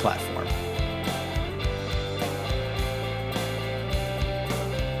favorite platform.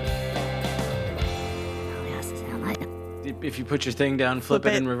 If you put your thing down, flip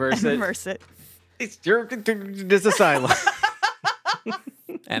it and reverse it. Reverse it. There's a silence.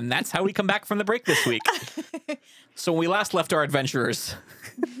 And that's how we come back from the break this week. So when we last left our adventurers.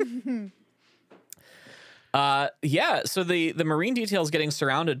 So the Marine detail is getting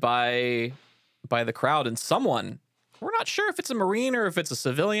surrounded by the crowd, and someone We're not sure if it's a Marine or if it's a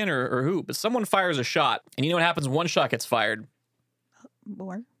civilian or who, but someone fires a shot. And you know what happens when one shot gets fired?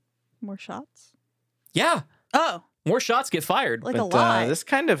 More shots. Yeah. Oh, More shots get fired. like a lie. This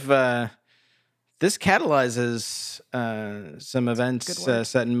kind of this catalyzes some events Good word.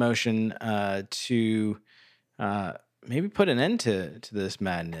 set in motion to maybe put an end to this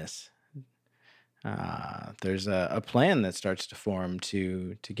madness. There's a plan that starts to form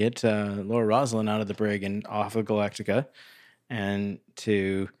to get Laura Roslin out of the brig and off of Galactica, and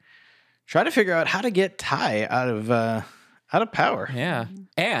to try to figure out how to get Ty out of power. Yeah.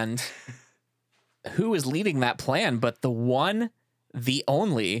 And who is leading that plan but the one, the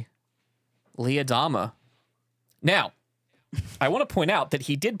only Lee Adama. Now, I want to point out that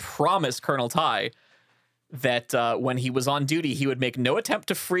he did promise Colonel Ty that when he was on duty, he would make no attempt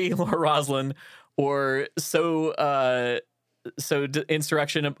to free Laura Roslin or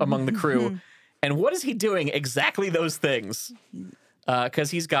insurrection among the crew. And what is he doing? Exactly those things.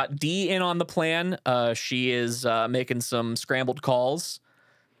 Because he's got Dee in on the plan. She is making some scrambled calls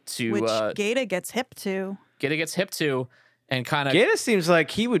to Which Gata gets hip to. gets hip to, and kind of Gata seems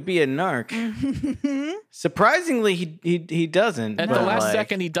like he would be a narc. Surprisingly, he doesn't. at but the last like-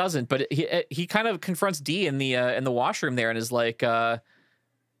 second he doesn't. But he kind of confronts Dee in the washroom there and is like, "Do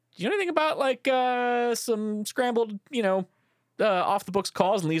you know anything about like some scrambled, off the books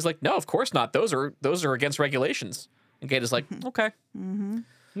calls?" And Lee's like, "No, of course not. Those are against regulations." And Gata's like, "Okay,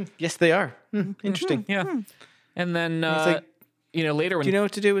 Yes, they are. Interesting. yeah." And then like, later when Do you know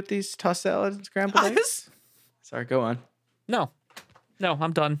what to do with these tossed salads and scrambled eggs? Sorry, go on. no,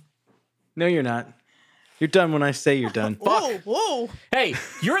 I'm done. No, you're not. You're done when I say you're done. Whoa, whoa. Hey,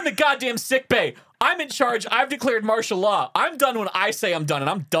 you're in the goddamn sick bay. I'm in charge. I've declared martial law. I'm done when I say I'm done, and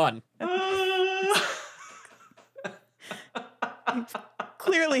I'm done.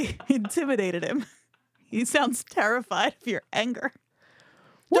 Clearly intimidated him. He sounds terrified of your anger.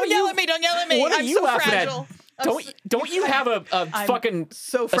 What Don't are yell you- at me. Don't yell at me. What are I'm you so laughing fragile. at? Don't you have a I'm fucking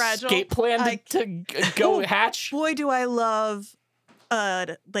so fragile. escape plan I- to go hatch? Boy, do I love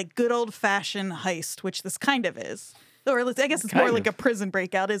like good old fashioned heist, which this kind of is. Or I guess it's more Kind like of. a prison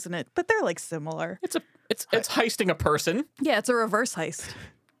breakout, isn't it? But they're like similar. It's heisting a person. Yeah, it's a reverse heist.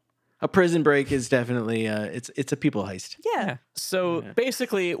 A prison break is definitely it's a people heist. Yeah. So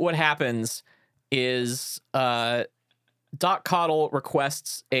basically, what happens is Doc Coddle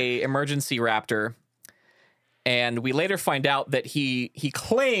requests a emergency raptor, and we later find out that he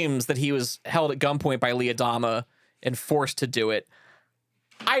claims that he was held at gunpoint by Lee Adama and forced to do it.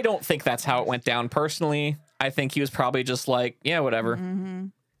 I don't think that's how it went down personally. I think he was probably just like, yeah, whatever.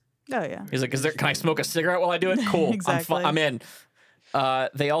 Oh yeah. He's like, can I smoke a cigarette while I do it? Cool. Exactly. I'm in.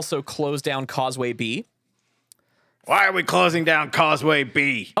 They also closed down Causeway B. Why are we closing down Causeway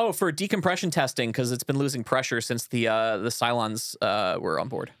B? Oh, for decompression testing, because it's been losing pressure since the Cylons were on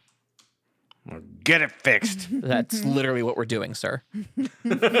board. Get it fixed. That's literally what we're doing, sir.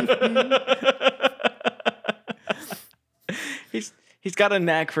 He's got a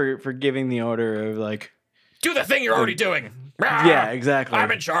knack for giving the order of like, Do the thing you're already doing. yeah, exactly.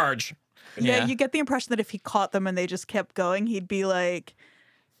 I'm in charge. Yeah, you get the impression that if he caught them and they just kept going, he'd be like,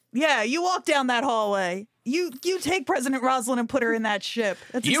 "Yeah, you walk down that hallway. You take President Roslin and put her in that ship.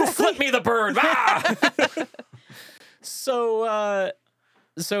 That's You exactly- flip me the bird. Ah!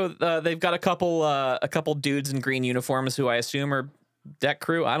 So they've got a couple dudes in green uniforms who I assume are deck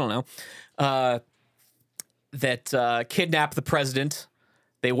crew. I don't know. That kidnap the president.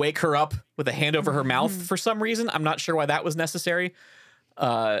 They wake her up with a hand over her mouth for some reason. I'm not sure why that was necessary.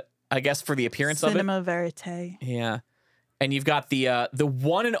 I guess for the appearance of it. Cinema verite. Yeah. And you've got the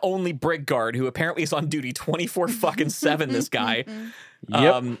one and only brig guard who apparently is on duty 24/7, this guy.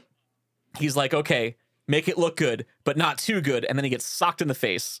 Yep. He's like, okay, make it look good, but not too good. And then he gets socked in the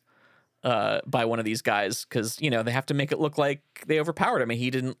face by one of these guys because, they have to make it look like they overpowered him. And he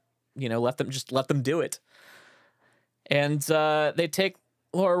didn't, let them do it. And they take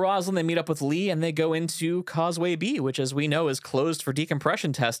Laura Roslin, they meet up with Lee, and they go into Causeway B, which, as we know, is closed for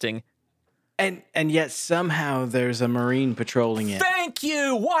decompression testing. And yet somehow there's a Marine patrolling it. Thank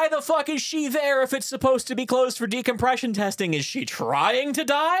you! Why the fuck is she there if it's supposed to be closed for decompression testing? Is she trying to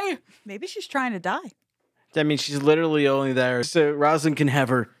die? Maybe she's trying to die. I mean, she's literally only there so Roslin can have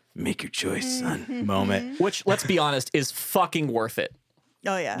her make your choice, son moment. Which, let's be honest, is fucking worth it.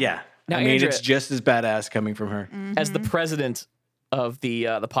 Oh yeah. Yeah. Now, I mean, Andrea- it's just as badass coming from her. As the president of the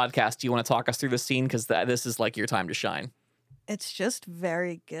podcast, do you want to talk us through the scene? Because this is like your time to shine. It's just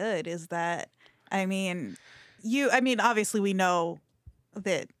very good. Is that obviously we know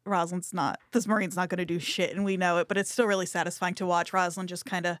that this Marine's not going to do shit, and we know it, but it's still really satisfying to watch Roslin just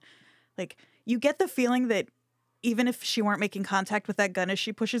kind of like, you get the feeling that even if she weren't making contact with that gun as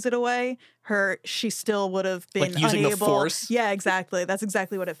she pushes it away, she still would have been Like using the unable. force? Yeah, exactly. That's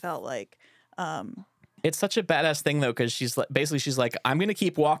exactly what it felt like. It's such a badass thing, though, because she's like, I'm going to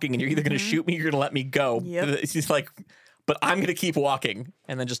keep walking, and you're either going to shoot me or you're going to let me go. Yep. She's like, but I'm going to keep walking.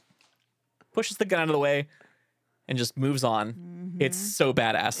 And then just pushes the gun out of the way and just moves on. It's so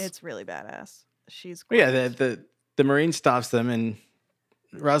badass. It's really badass. She's Well, yeah, the Marine stops them, and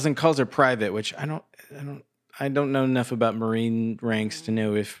Rosalind calls her private, which I don't know enough about Marine ranks to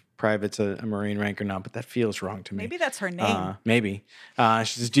know if private's a Marine rank or not, but that feels wrong to me. maybe that's her name. Maybe.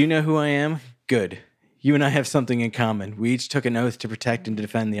 She says, "Do you know who I am? Good. You and I have something in common. We each took an oath to protect and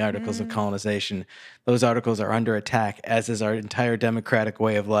defend the Articles of Colonization. Those articles are under attack, as is our entire democratic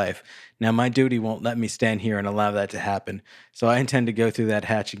way of life. Now, my duty won't let me stand here and allow that to happen. So I intend to go through that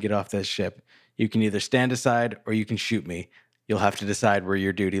hatch and get off this ship. You can either stand aside or you can shoot me. You'll have to decide where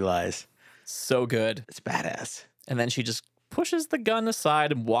your duty lies." so good. It's badass. And then she just pushes the gun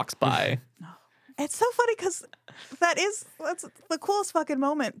aside and walks by. It's so funny because that's the coolest fucking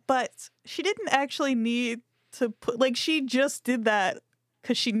moment, but she didn't actually need to put, like, she just did that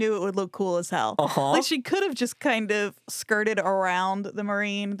because she knew it would look cool as hell. Like, she could have just kind of skirted around the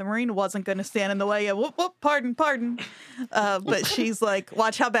Marine. The Marine wasn't going to stand in the way. Yeah, whoop, whoop, pardon. But she's like,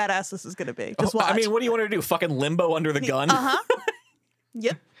 watch how badass this is going to be. Just watch. I mean, what do you want her to do? Fucking limbo under the gun?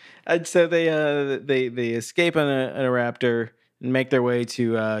 Yep. And so they escape on a Raptor and make their way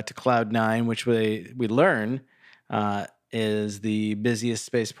to Cloud 9, which we learn is the busiest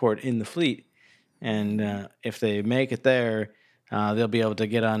spaceport in the fleet. And if they make it there, they'll be able to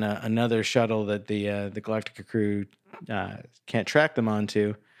get on another shuttle that the Galactica crew can't track them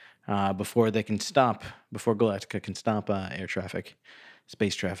onto before Galactica can stop air traffic,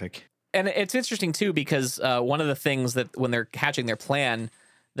 space traffic. And it's interesting, too, because one of the things that when they're hatching their plan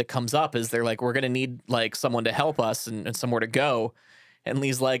that comes up is they're like, we're going to need like someone to help us and somewhere to go. And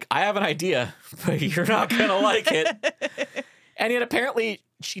Lee's like, I have an idea, but you're not going to like it. And yet apparently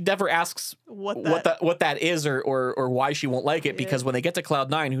she never asks what that is or why she won't like it, because when they get to Cloud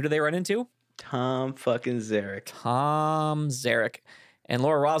 9, who do they run into? Tom fucking Zarek. Tom Zarek. And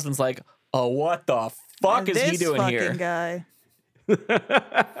Laura Roslin's like, oh, what the fuck is he doing here? This fucking guy.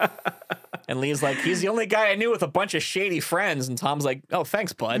 And Lee's like, he's the only guy I knew with a bunch of shady friends. And Tom's like, oh,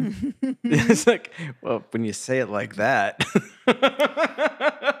 thanks, bud. It's like, well, when you say it like that.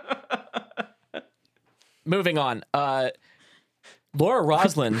 Moving on. Laura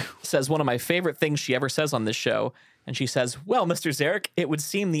Roslin says one of my favorite things she ever says on this show. And she says, well, Mr. Zarek, it would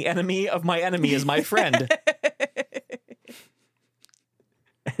seem the enemy of my enemy is my friend.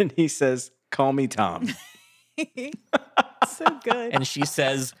 And he says, call me Tom. So good. And she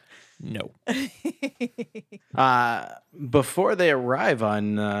says, no. Before they arrive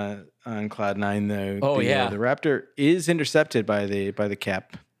on Cloud 9, though, the Raptor is intercepted by the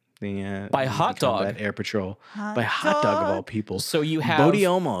Cap, by Hot Dog Air Patrol, by Hot Dog of all people. So you have Bodhi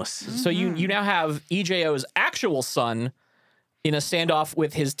Omos. So you now have EJO's actual son in a standoff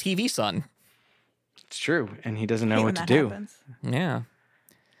with his TV son. It's true, and he doesn't know Hate what when to that do. happens. Yeah.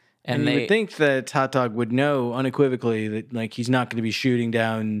 And you would think that Hot Dog would know unequivocally that, like, he's not going to be shooting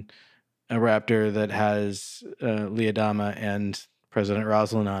down a Raptor that has Leodama and President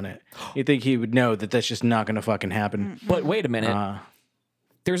Roslin on it. You'd think he would know that that's just not going to fucking happen. But wait a minute.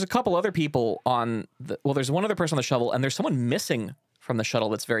 There's a couple other people on there's one other person on the shuttle, and there's someone missing from the shuttle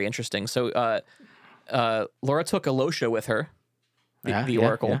that's very interesting. So Laura took Alosha with her, the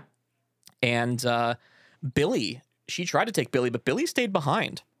Oracle. Yeah. And Billy, she tried to take Billy, but Billy stayed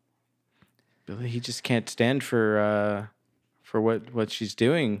behind. Billy, he just can't stand for what she's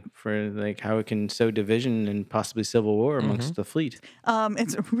doing, for like how it can sow division and possibly civil war amongst the fleet.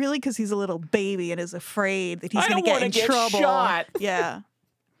 It's really because he's a little baby and is afraid that he's going to get in get trouble. shot. Yeah.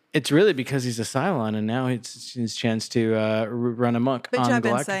 It's really because he's a Cylon, and now it's his chance to run amok Good on job,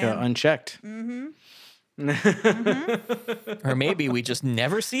 Galactica Ensign. unchecked. Or maybe we just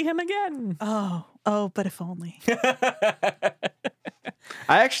never see him again. Oh, but if only.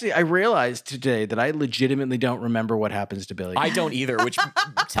 I realized today that I legitimately don't remember what happens to Billy. I don't either, which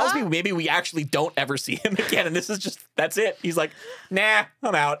tells me maybe we actually don't ever see him again. And this is just, that's it. He's like, nah,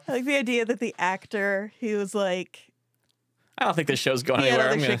 I'm out. I like the idea that the actor, he was like, I don't think this show's going he had anywhere.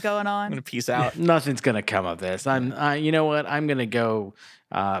 other I'm shit going going on. to peace out. Nothing's gonna come of this. You know what? I'm gonna go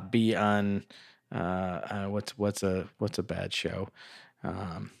be on what's a bad show.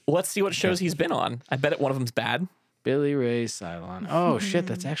 Let's see what shows he's been on. I bet one of them's bad. Billy Ray Cylon. Oh shit,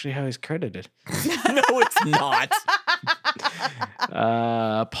 that's actually how he's credited. No, it's not.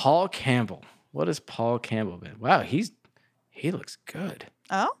 Paul Campbell. What has Paul Campbell been? Wow, he looks good.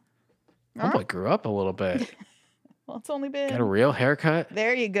 Oh? Homeboy grew up a little bit. Well, it's only been. Got a real haircut?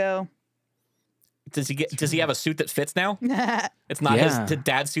 There you go. Does he have a suit that fits now? It's not Yeah. his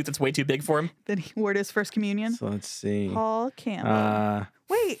dad's suit that's way too big for him. Then he wore his first communion. So let's see. Paul Campbell.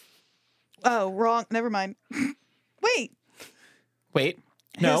 Wait. Oh, wrong. Never mind. Wait. Wait.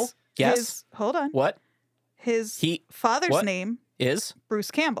 No. Yes. Hold on. What His He- father's what? name, is? Bruce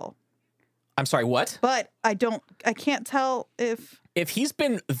Campbell. I'm sorry, what? But I can't tell if If he's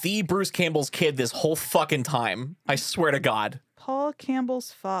been the Bruce Campbell's kid this whole fucking time, I swear to God. Paul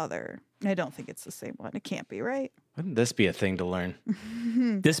Campbell's father. I don't think it's the same one. It can't be, right? Wouldn't this be a thing to learn?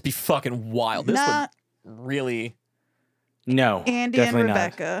 This be fucking wild. This Not would really. No. Andy definitely and not.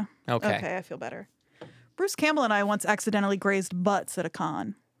 Rebecca. Okay. Okay, I feel better. Bruce Campbell and I once accidentally grazed butts at a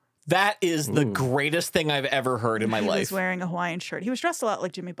con. That is the greatest thing I've ever heard in my He life. was wearing a Hawaiian shirt. He was dressed a lot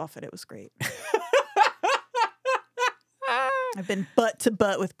like Jimmy Buffett. It was great. I've been butt to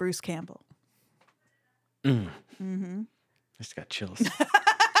butt with Bruce Campbell. I just got chills.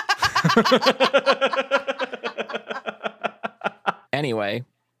 Anyway,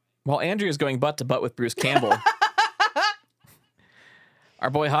 while Andrew is going butt to butt with Bruce Campbell, our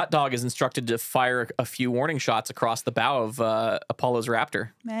boy Hot Dog is instructed to fire a few warning shots across the bow of Apollo's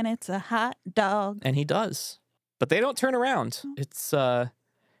Raptor, Man, it's a hot dog. and he does. But they don't turn around. It's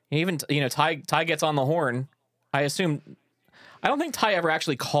even Ty gets on the horn. I don't think Ty ever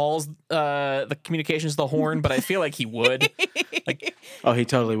actually calls the communications the horn, but I feel like he would. Oh, he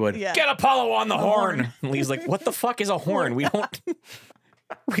totally would. Yeah. Get Apollo on the horn. And Lee's like, what the fuck is a horn? We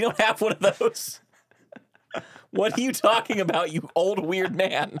don't have one of those. What are you talking about, you old weird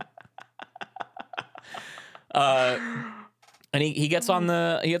man? And he gets on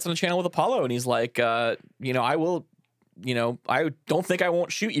the channel with Apollo, and he's like, I will, I don't think I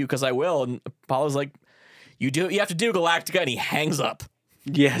won't shoot you because I will. And Apollo's like, you have to do, Galactica, and he hangs up.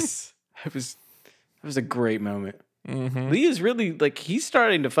 Yes. That was a great moment. Lee is really he's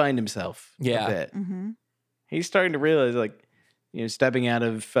starting to find himself Yeah. a bit. He's starting to realize stepping out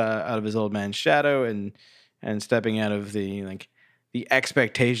of his old man's shadow and stepping out of the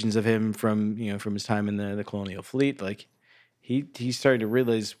expectations of him from his time in the colonial fleet. He's starting to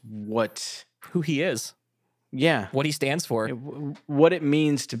realize Who he is, what what he stands for. what it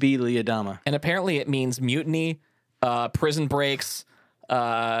means to be Lee Adama. And apparently it means mutiny, prison breaks,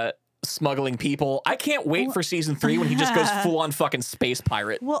 smuggling people. I can't wait for season 3 when he just goes full on fucking space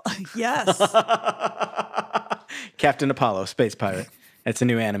pirate. Well, yes. Captain Apollo, space pirate. It's a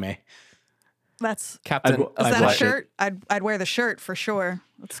new anime. That's Captain. is I'd that a watch it. shirt? I'd wear the shirt for sure.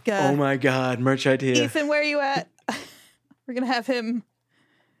 Let's go. Oh my God, merch idea. Ethan, where are you at? We're gonna have him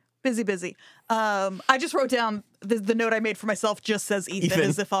busy. I just wrote down the note I made for myself. Just says Ethan.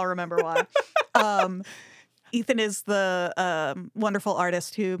 As if I'll remember why. Ethan is the wonderful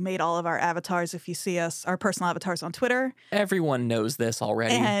artist who made all of our avatars. If you see us, our personal avatars on Twitter, Everyone knows this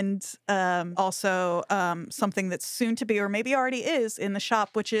already. and also something that's soon to be, or maybe already is, in the shop,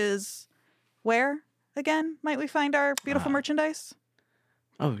 which is where again might we find our beautiful merchandise?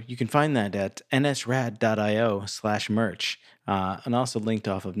 Oh, you can find that at nsrad.io/merch, and also linked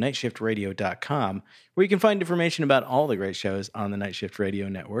off of nightshiftradio.com, where you can find information about all the great shows on the Night Shift Radio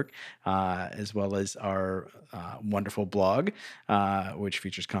Network, as well as our wonderful blog, which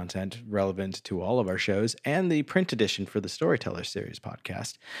features content relevant to all of our shows, and the print edition for the Storyteller Series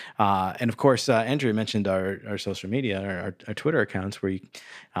podcast. And of course, Andrea mentioned our social media, our Twitter accounts, where you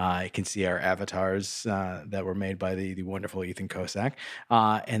can see our avatars that were made by the wonderful Ethan Kosak.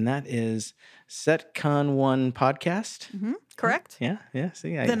 And that is SetCon1 podcast. Correct. Yeah.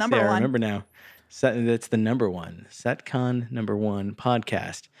 See, The number I one. remember now. That's the number one. SetCon #1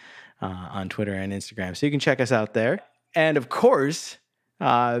 podcast on Twitter and Instagram. So you can check us out there. And of course,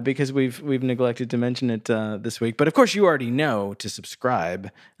 because we've neglected to mention it this week, but of course you already know to subscribe.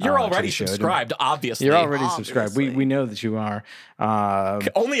 You're to already the show. subscribed, obviously. You're already subscribed. Obviously. We know that you are.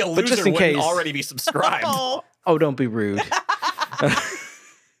 Only a But just loser in wouldn't case- already be subscribed. Oh, Don't be rude.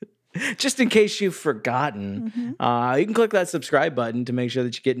 Just in case you've forgotten, you can click that subscribe button to make sure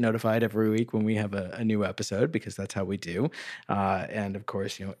that you get notified every week when we have a new episode, because that's how we do. And of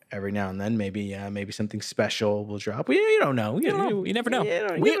course, every now and then, maybe something special will drop. You don't know. You never know. You We never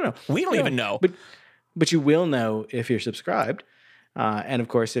know. don't even know. But you will know if you're subscribed. And of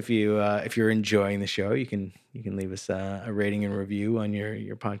course, if you're enjoying the show, you can leave us a rating and review on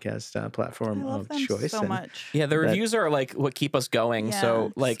your podcast platform I love of them choice. so And much. Yeah, the reviews are like what keep us going. So Yeah.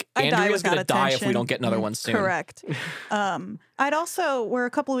 like I die Andrea's without gonna die if we attention. don't get another one soon. Correct. We're a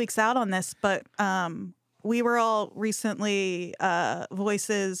couple of weeks out on this, but we were all recently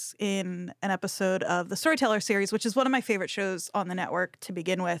voices in an episode of the Storyteller series, which is one of my favorite shows on the network to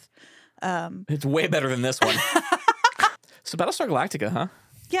begin with. It's way better than this one. So Battlestar Galactica, huh?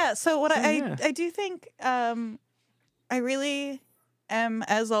 Yeah. So what yeah. I do think I really am,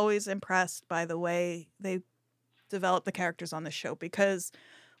 as always, impressed by the way they develop the characters on the show, because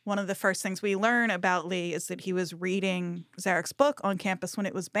one of the first things we learn about Lee is that he was reading Zarek's book on campus when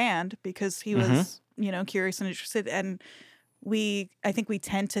it was banned because he was, curious and interested. And I think we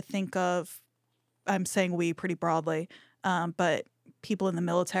tend to think of, I'm saying we pretty broadly, but people in the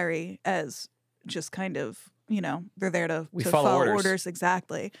military as just kind of, they're there to follow orders.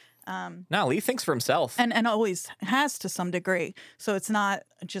 Exactly. No, Lee thinks for himself. And always has to some degree. So it's not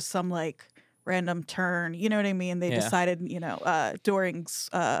just some like random turn, you know what I mean? They decided, during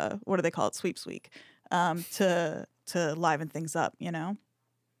what do they call it, sweeps week, to liven things up,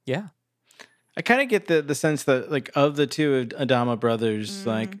 Yeah. I kind of get the sense that, like, of the two Adama brothers,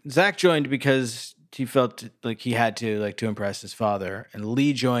 like, Zach joined because he felt like he had to impress his father, and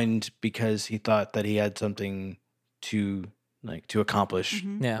Lee joined because he thought that he had something to accomplish,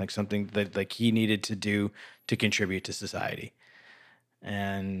 Yeah. like something that like he needed to do to contribute to society.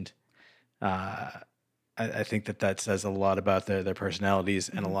 And I think that says a lot about their personalities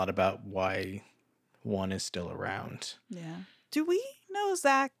and a lot about why one is still around. Yeah. Do we know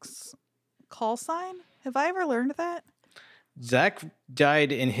Zach's call sign? Have I ever learned that? Zach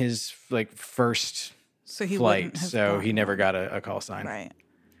died in his first So he flight, wouldn't have so gotten he never one. got a call sign. Right.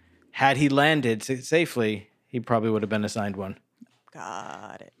 Had he landed safely, he probably would have been assigned one.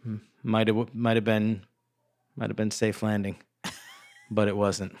 Got it. Might have been safe landing, but it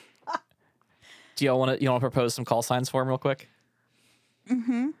wasn't. Do y'all want to propose some call signs for him real quick?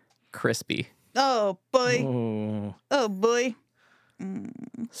 Mm-hmm. Crispy. Oh boy. Oh, Oh boy.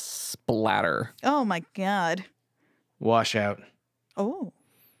 Splatter. Oh my god. washout, Oh.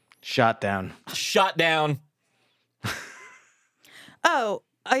 shot down. Shot down. Oh,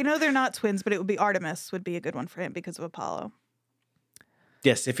 I know they're not twins, but it would be Artemis would be a good one for him because of Apollo.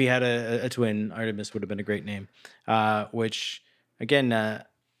 Yes, if he had a twin, Artemis would have been a great name. Which, again,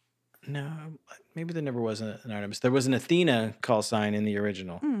 no, maybe there never was an Artemis. There was an Athena call sign in the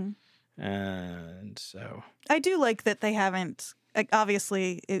original. And so... I do like that they haven't, like,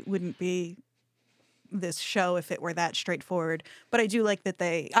 obviously it wouldn't be this show if it were that straightforward, but I do like that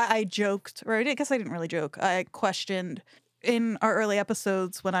I joked, or I guess I didn't really joke. I questioned in our early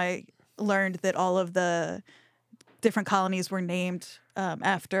episodes when I learned that all of the different colonies were named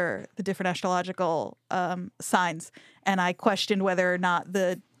after the different astrological signs. And I questioned whether or not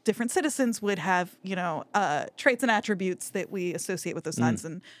the different citizens would have, traits and attributes that we associate with those signs.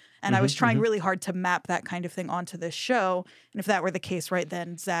 And I was trying really hard to map that kind of thing onto this show. And if that were the case, right,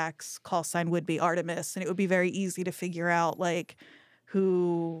 then Zach's call sign would be Artemis. And it would be very easy to figure out, like,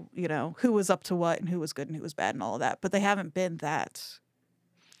 who was up to what and who was good and who was bad and all of that. But they haven't been that.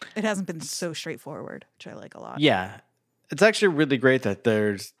 It hasn't been so straightforward, which I like a lot. Yeah. It's actually really great that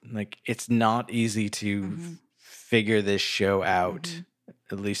there's, like, it's not easy to figure this show out,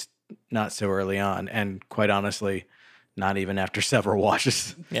 at least not so early on. And quite honestly, not even after several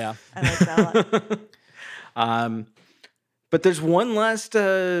watches. Yeah. I like that a lot. But there's one last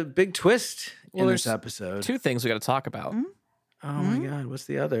big twist in this there's episode. Two things we got to talk about. Oh my God, what's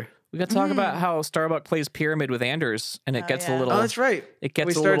the other? We got to talk about how Starbuck plays Pyramid with Anders, and it gets a yeah. little. Oh, that's right. It gets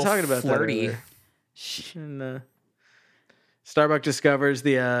we a started little talking about flirty. that earlier. And Starbuck discovers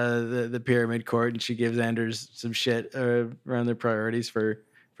the pyramid court, and she gives Anders some shit around their priorities for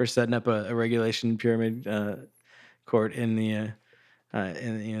setting up a regulation pyramid court in the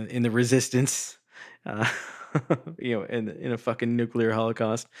in the resistance, in a fucking nuclear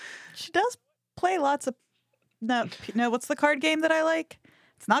holocaust. She does play lots of no. What's the card game that I like?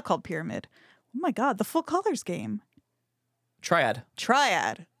 It's not called Pyramid. Oh my God, the Full Colors game. Triad.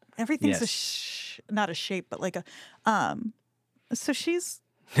 Triad. Everything's Yes. not a shape, but like a. So she's.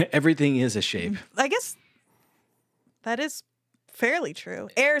 Everything is a shape. I guess that is fairly true.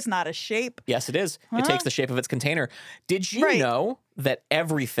 Air's not a shape. Yes, it is. Huh? It takes the shape of its container. Did you Right. know that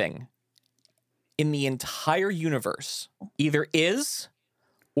everything in the entire universe either is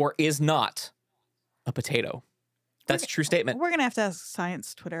or is not a potato? That's a true statement. We're gonna have to ask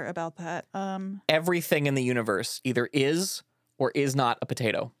Science Twitter about that. Everything in the universe either is or is not a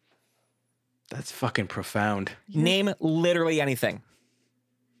potato. That's fucking profound. Name literally anything.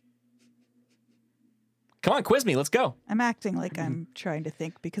 Come on, quiz me. Let's go. I'm acting like I'm trying to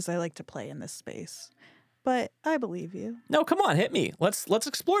think because I like to play in this space, but I believe you. No, come on, hit me. Let's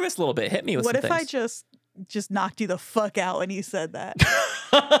explore this a little bit. Hit me with What some if I things. just knocked you the fuck out when you said that?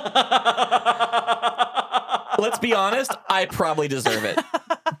 Let's be honest, I probably deserve it.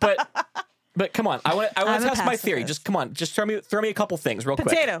 But come on, I want I'm to a test my theory. pacifist. Just come on, just throw me a couple things real quick.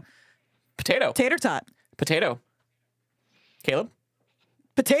 Potato, Potato. tater tot, Potato. Caleb?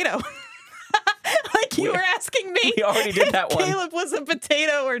 Potato. Like you were asking me. We already did that if one. Caleb was a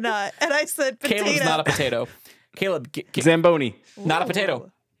potato or not, and I said potato. Caleb's not a potato. Caleb, Zamboni. not a Ooh.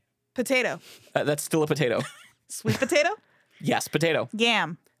 potato. Potato. That's still a potato. Sweet potato. Yes, potato.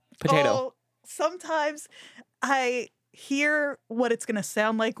 Yam. Potato. Oh, sometimes I hear what it's going to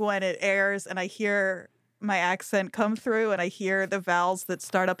sound like when it airs, and I hear my accent come through, and I hear the vowels that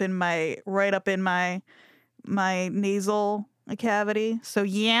start up in my nasal cavity. So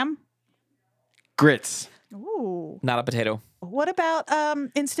yam. Grits. Ooh. Not a potato. What about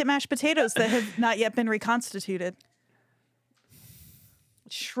instant mashed potatoes that have not yet been reconstituted?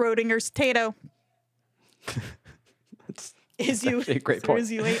 Schrodinger's tato. Is you actually a great or point.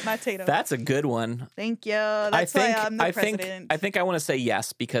 is you ate my tato? That's a good one. Thank you. That's why I'm the president. I think I want to say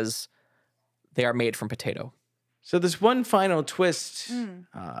yes because they are made from potato. So there's one final twist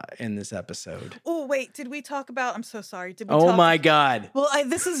in this episode. Oh wait, did we talk about? I'm so sorry. Did we? Oh talk, my God. Well,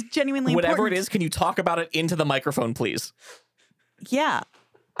 this is genuinely Whatever important. it is, can you talk about it into the microphone, please? Yeah,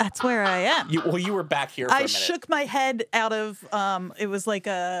 that's where I am. You were back here for a I minute. shook my head out of. It was like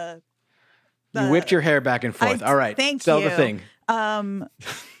a. You whipped your hair back and forth. All right. Thank Sell you. the thing.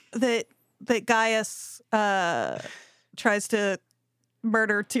 That Gaius tries to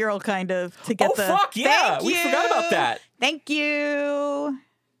murder Tyrell kind of to get Oh, the. fuck, yeah. Thank We forgot you. about that. Thank you.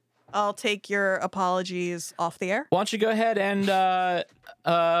 I'll take your apologies off the air. Why don't you go ahead and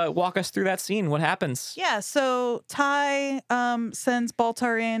walk us through that scene? What happens? Yeah, so Ty sends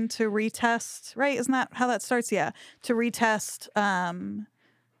Baltar in to retest, right? Isn't that how that starts? Yeah, to retest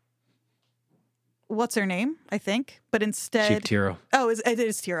what's her name, I think. But instead Chief Tiro. Oh, it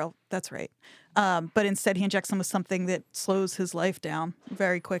is Tyrell. That's right. But instead he injects him with something that slows his life down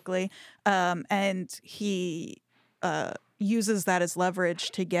very quickly. And he uses that as leverage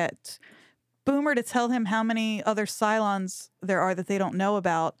to get Boomer to tell him how many other Cylons there are that they don't know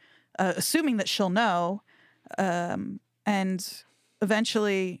about, assuming that she'll know. And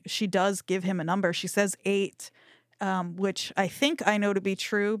eventually she does give him a number. She says 8, which I think I know to be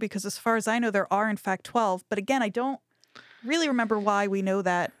true because as far as I know, there are in fact 12. But again, I don't really remember why we know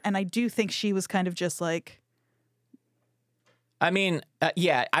that. And I do think she was kind of just like... I mean,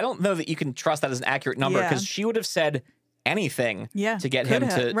 yeah, I don't know that you can trust that as an accurate number Yeah. because she would have said anything Yeah, to get could him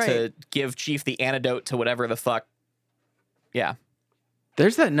have, to right. give Chief the antidote to whatever the fuck. Yeah.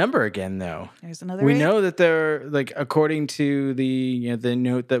 There's that number again, though. There's another We 8. know that there, like, according to the the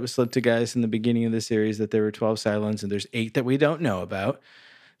note that was slipped to Gaius in the beginning of the series, that there were 12 Cylons, and there's 8 that we don't know about.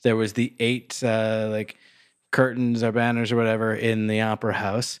 There was the 8 like curtains or banners or whatever in the opera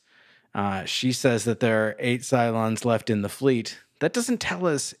house. She says that there are 8 Cylons left in the fleet. That doesn't tell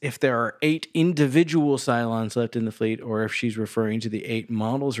us if there are 8 individual Cylons left in the fleet, or if she's referring to the 8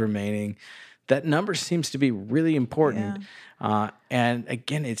 models remaining. That number seems to be really important. And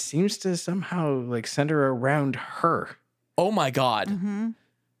again, it seems to somehow like center around her. Oh my God. Mm-hmm.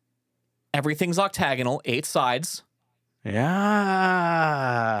 Everything's octagonal, 8 sides.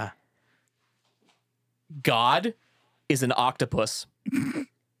 Yeah. God is an octopus.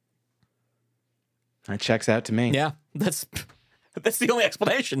 That checks out to me. Yeah, that's the only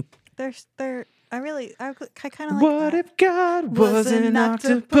explanation. I kind of like What that. if God was an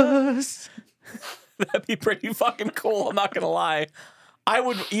octopus? That'd be pretty fucking cool. I'm not gonna lie. I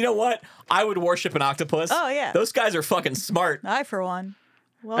would. You know what? I would worship an octopus. Oh, yeah. Those guys are fucking smart. I, for one.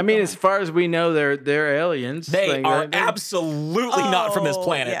 I mean, as far as we know, they're aliens. They Like, are they're- absolutely not from this Oh,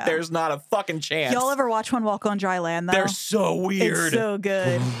 planet. yeah. There's not a fucking chance. Y'all ever watch one walk on dry land, though? They're so weird. It's so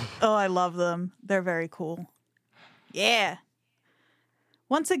good. Oh, I love them. They're very cool. Yeah.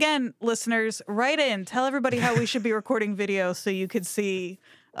 Once again, listeners, write in. Tell everybody how we should be recording video so you could see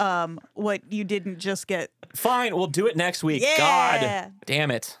what you didn't just get. Fine, we'll do it next week. Yeah. God damn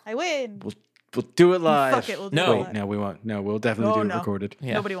it. I win. We'll do it live. Fuck it, we'll do No. it Wait, live. no, we won't. No, we'll definitely Oh, do it no. recorded.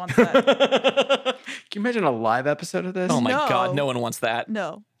 Yeah. Nobody wants that. Can you imagine a live episode of this? Oh my No. God, no one wants that.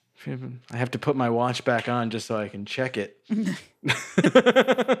 No. I have to put my watch back on just so I can check it.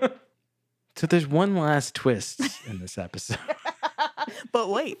 So there's one last twist in this episode. But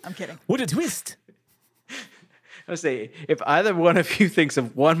wait, I'm kidding. What a twist. I say, if either one of you thinks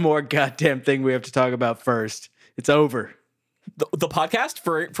of one more goddamn thing we have to talk about first, it's over. The podcast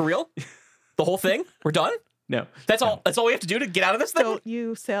for real? The whole thing? We're done? No. That's all we have to do to get out of this thing? Don't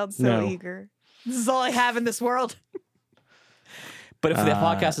you sound so No. eager. This is all I have in this world. But if the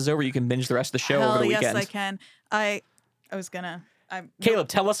podcast is over, you can binge the rest of the show Hell over the yes, weekend. I can. I was gonna. Caleb,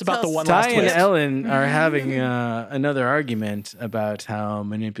 tell us about Tell the us. one Ty last and twist. Ellen are having another argument about how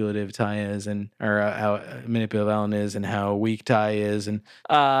manipulative Ty is, and or how manipulative Ellen is, and how weak Ty is, and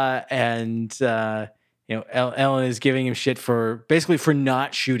Ellen is giving him shit for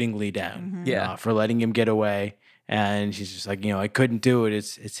not shooting Lee down. Yeah. For letting him get away. And she's just like, I couldn't do it.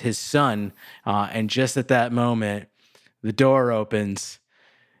 It's his son. And just at that moment, the door opens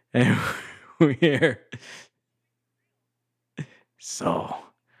and we hear, "So,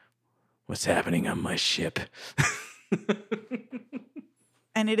 what's happening on my ship?"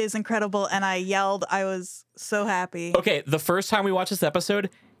 And it is incredible. And I yelled. I was so happy. Okay, the first time we watched this episode,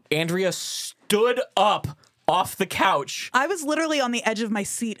 Andrea stood up off the couch. I was literally on the edge of my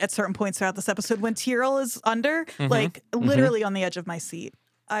seat at certain points throughout this episode. When Tyrell is under, like literally on the edge of my seat.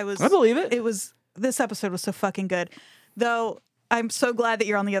 I believe it. This episode was so fucking good. Though I'm so glad that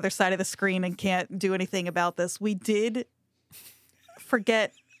you're on the other side of the screen and can't do anything about this. We did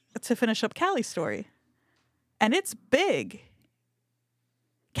forget to finish up Callie's story. And it's big.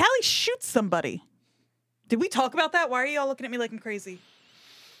 Callie shoots somebody. Did we talk about that? Why are you all looking at me like I'm crazy?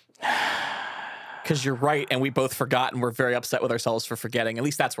 Because you're right, and we both forgot, and we're very upset with ourselves for forgetting. At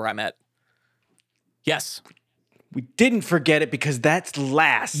least that's where I'm at. Yes. We didn't forget it because that's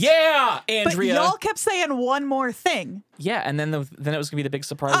last. Yeah, Andrea. But y'all kept saying one more thing. Yeah, and then it was going to be the big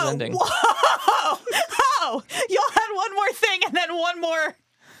surprise ending. Whoa! Oh, y'all had one more thing and then one more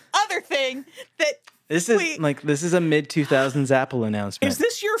other thing that... This is a mid-2000s Apple announcement. Is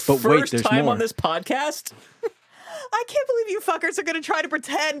this your But wait, first there's time more. on this podcast? I can't believe you fuckers are going to try to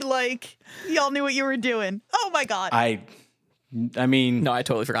pretend like y'all knew what you were doing. Oh my God. I mean, No, I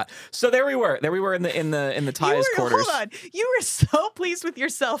totally forgot. So there we were. There we were in the Ty's quarters. Hold on. You were so pleased with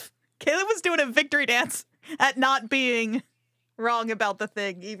yourself. Caleb was doing a victory dance at not being wrong about the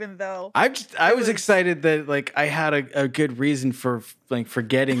thing, even though I was excited that like I had a good reason for like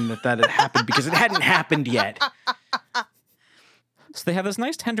forgetting that had happened because it hadn't happened yet. So they have this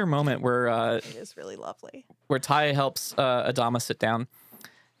nice tender moment where it is really lovely. where Ty helps Adama sit down,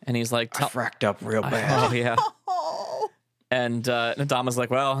 and he's like, I fracked up real bad. "Oh yeah." Oh, And Adama's like,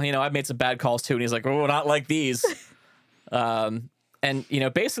 "Well, I've made some bad calls too." And he's like, "Oh, not like these." And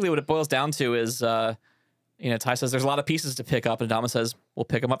basically what it boils down to is, Ty says there's a lot of pieces to pick up, and Adama says we'll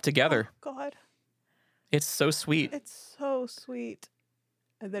pick them up together. God. It's so sweet. It's so sweet.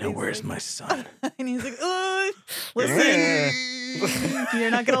 And then Now he's where's like, my son? and he's like, listen, you're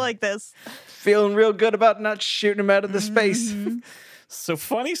not going to like this. Feeling real good about not shooting him out of the space. So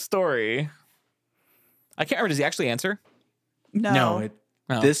funny story. I can't remember. Does he actually answer? No.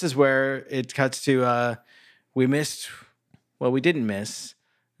 Oh. This is where it cuts to we didn't miss.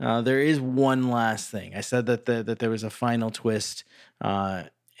 There is one last thing. I said that there was a final twist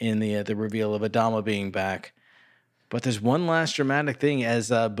in the reveal of Adama being back. But there's one last dramatic thing as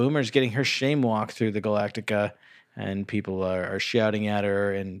Boomer's getting her shame walk through the Galactica, and people are shouting at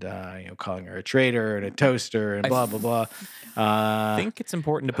her and calling her a traitor and a toaster and blah blah blah. I think it's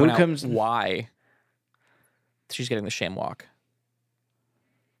important to point out comes- why she's getting the shame walk.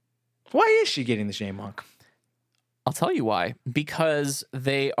 Why is she getting the shame walk? I'll tell you why. Because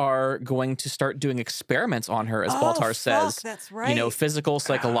they are going to start doing experiments on her, as Baltar says. That's right. Physical,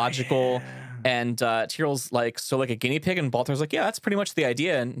 psychological. And Tyrell's like, so like a guinea pig? And Baltar's like, yeah, that's pretty much the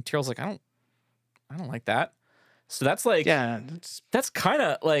idea. And Tyrell's like, I don't like that. So that's like, that's kind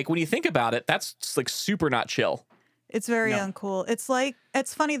of like, when you think about it, that's just like super not chill. It's very uncool.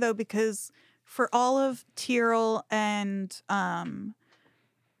 It's funny though, because for all of Tyrell and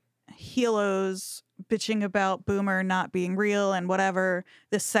Helo's bitching about Boomer not being real and whatever,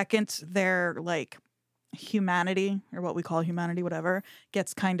 the second their like humanity, or what we call humanity, whatever,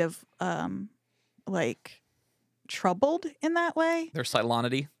 gets kind of like troubled in that way. Their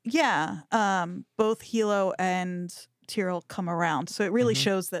Cylonity. Yeah. Both Helo and Tyrell come around. So it really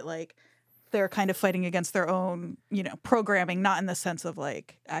shows that like they're kind of fighting against their own, programming, not in the sense of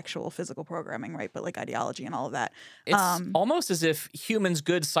like actual physical programming, right? But like ideology and all of that. It's almost as if humans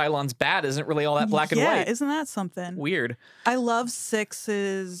good, Cylons bad isn't really all that black and yeah, white. isn't that something? Weird. I love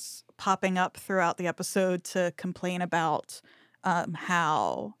Six's popping up throughout the episode to complain about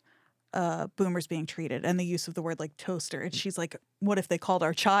how Boomer's being treated and the use of the word like toaster. And she's like, what if they called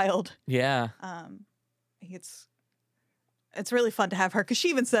our child? Yeah. It's really fun to have her, because she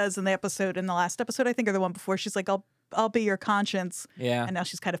even says in the last episode, I think, or the one before, she's like, I'll be your conscience. Yeah. And now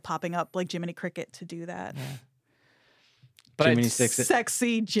she's kind of popping up like Jiminy Cricket to do that. Yeah. But Jiminy Six-It.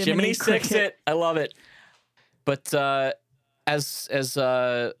 Sexy Jiminy Cricket. Six-It. I love it. But as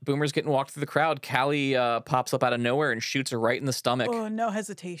Boomer's getting walked through the crowd, Callie pops up out of nowhere and shoots her right in the stomach. Oh, no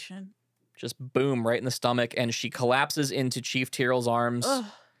hesitation. Just boom, right in the stomach. And she collapses into Chief Tyrell's arms. Ugh.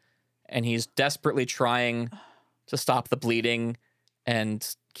 And he's desperately trying to stop the bleeding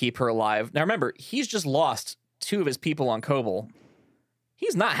and keep her alive. Now remember, he's just lost 2 of his people on Kobol.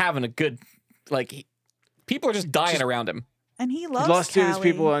 He's not having a good, People are just dying around him. And he loves He's lost two of his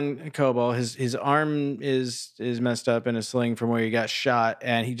Callie. people on Cobol. His arm is messed up in a sling from where he got shot,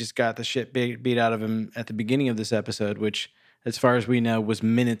 and he just got the shit beat out of him at the beginning of this episode, which, as far as we know, was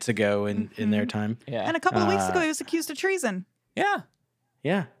minutes ago in their time. Yeah. And a couple of weeks ago, he was accused of treason. Yeah.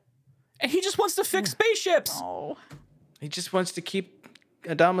 Yeah. And he just wants to fix spaceships. Oh. He just wants to keep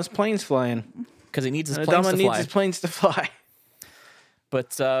Adama's planes flying. Because he needs his And planes Adama to needs fly. his planes to fly.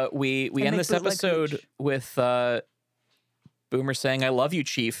 But we end make this bootleg episode hooch. with Boomer saying, "I love you,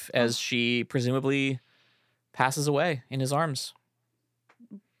 Chief," as she presumably passes away in his arms.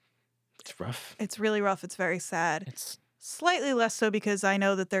 It's rough. It's really rough. It's very sad. It's Slightly less so because I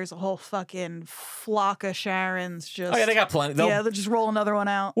know that there's a whole fucking flock of Sharons just... oh yeah, they got plenty. they'll just roll another one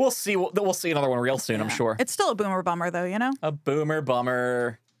out. We'll see. We'll see another one real soon. I'm Yeah. sure. It's still a boomer bummer, though, you know? A boomer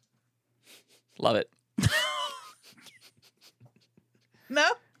bummer. Love it. No?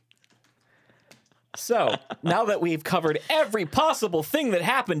 So now that we've covered every possible thing that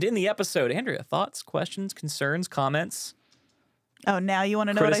happened in the episode, Andrea, thoughts, questions, concerns, comments, Oh, now you want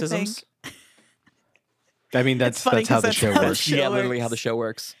to know what I think? criticisms? I mean, that's funny how 'cause the that's show how the works. show Yeah, literally how works. the show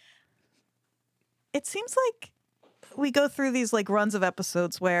works. It seems like we go through these like runs of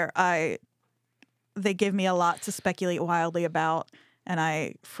episodes where they give me a lot to speculate wildly about and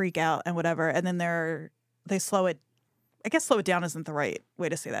I freak out and whatever. And then they slow it. I guess slow it down isn't the right way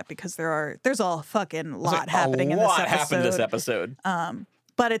to say that because there's a fucking lot happening in this episode. happened this episode.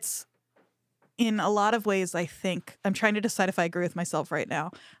 But it's in a lot of ways, I think I'm trying to decide if I agree with myself right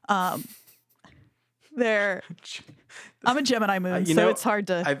now. I'm a Gemini moon, You so know, it's hard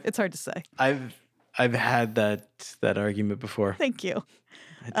to I've- say. I've had that argument before. Thank you.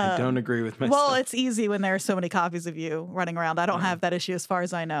 I don't agree with myself. Well, it's easy when there are so many copies of you running around. I don't have that issue as far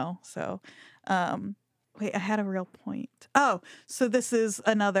as I know. So, wait, I had a real point. Oh, so this is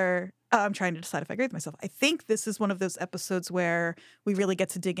another. I'm trying to decide if I agree with myself. I think this is one of those episodes where we really get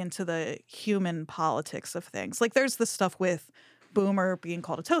to dig into the human politics of things. Like, there's the stuff with Boomer being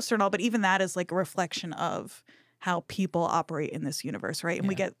called a toaster and all, but even that is like a reflection of how people operate in this universe, right? And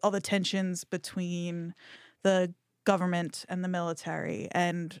we get all the tensions between the government and the military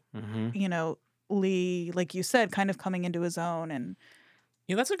and you know, Lee, like you said, kind of coming into his own. And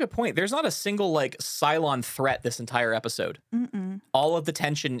Yeah, that's a good point. There's not a single like Cylon threat this entire episode. All of the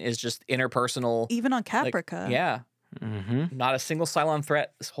tension is just interpersonal. even on like, Caprica, yeah. Not a single Cylon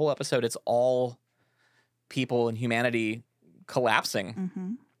threat this whole episode. It's all people and humanity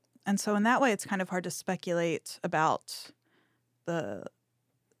collapsing. And so in that way, it's kind of hard to speculate about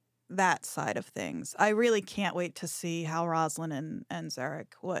that side of things. I really can't wait to see how Roslyn and Zarek,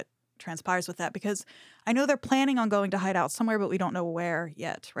 what transpires with that, because I know they're planning on going to hide out somewhere, but we don't know where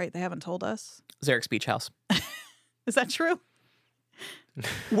yet, right? They haven't told us. Zarek's beach house. Is that true?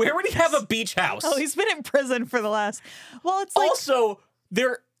 Where would he have a beach house? Oh, he's been in prison for the last. Well, it's like Also,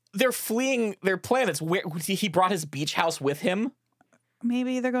 they're fleeing their planets. Where he brought his beach house with him?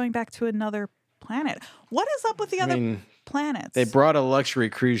 maybe they're going back to another planet. What is up with the other mean, planets? they brought a luxury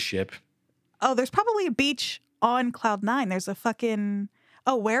cruise ship. Oh, there's probably a beach on Cloud 9. There's a fucking.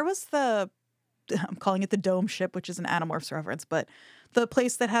 Oh, where was the. I'm calling it the dome ship, which is an Animorphs reference, but the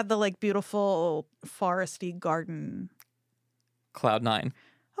place that had the like beautiful foresty garden. Cloud 9,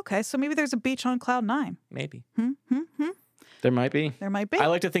 Okay, so maybe there's a beach on Cloud 9. maybe. There might be. There might be. I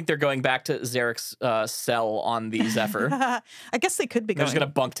like to think they're going back to Zarek's cell on the Zephyr. I guess they could be They're going. just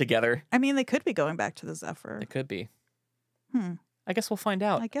gonna bunk together. I mean, they could be going back to the Zephyr. It could be. Hmm. I guess we'll find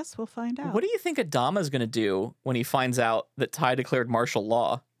out. I guess we'll find out. What do you think Adama's gonna do when he finds out that Ty declared martial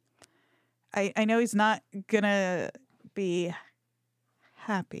law? I know he's not gonna be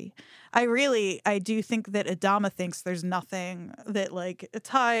happy. I do think that Adama thinks there's nothing that like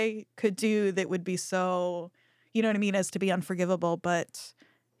Ty could do that would be so, you know what I mean, as to be unforgivable, but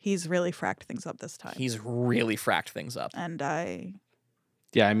he's really fracked things up this time. He's really fracked things up. And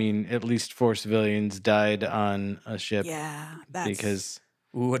Yeah, I mean, at least 4 civilians died on a ship that's because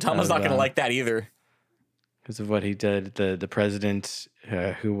Ooh, Adama's not gonna like that either. of what he did. The president,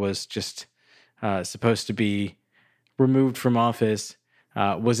 who was just supposed to be removed from office,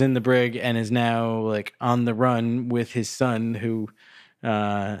 was in the brig and is now like on the run with his son, who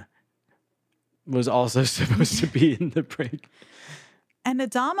was also supposed to be in the brig. And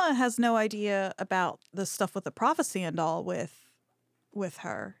Adama has no idea about the stuff with the prophecy and all with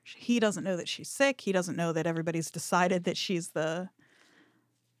her. He doesn't know that she's sick. He doesn't know that everybody's decided that she's the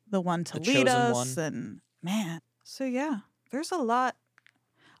one to The lead chosen us. one. And man, so yeah, there's a lot.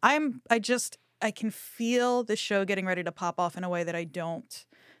 I can feel the show getting ready to pop off in a way that I don't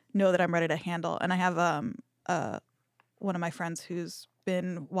know that I'm ready to handle. And I have one of my friends who's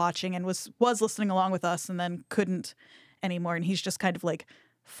been watching and was listening along with us and then couldn't anymore. And he's just kind of like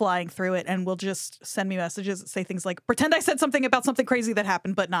flying through it and will just send me messages that say things like, pretend I said something about something crazy that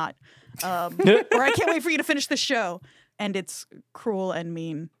happened, but not. Or I can't wait for you to finish the show. And it's cruel and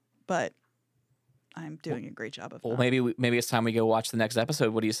mean, but I'm doing a great job of Well, that. maybe it's time we go watch the next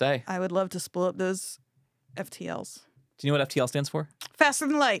episode. What do you say? I would love to spool up those FTLs. Do you know what FTL stands for? Faster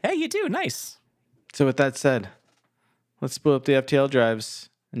than light. Hey, you do. Nice. So with that said, let's pull up the FTL drives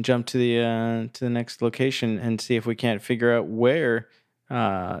and jump to the next location and see if we can't figure out where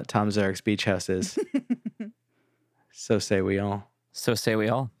Tom Zarek's beach house is. So say we all. So say we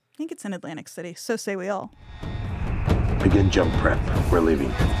all. I think it's in Atlantic City. So say we all. Begin jump prep. We're leaving.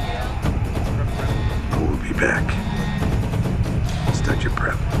 We'll be back. Start your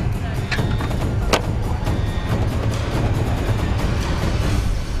prep.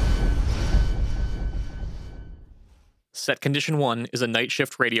 Set Condition 1 is a Night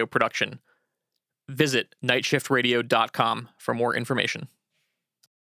Shift Radio production. Visit nightshiftradio.com for more information.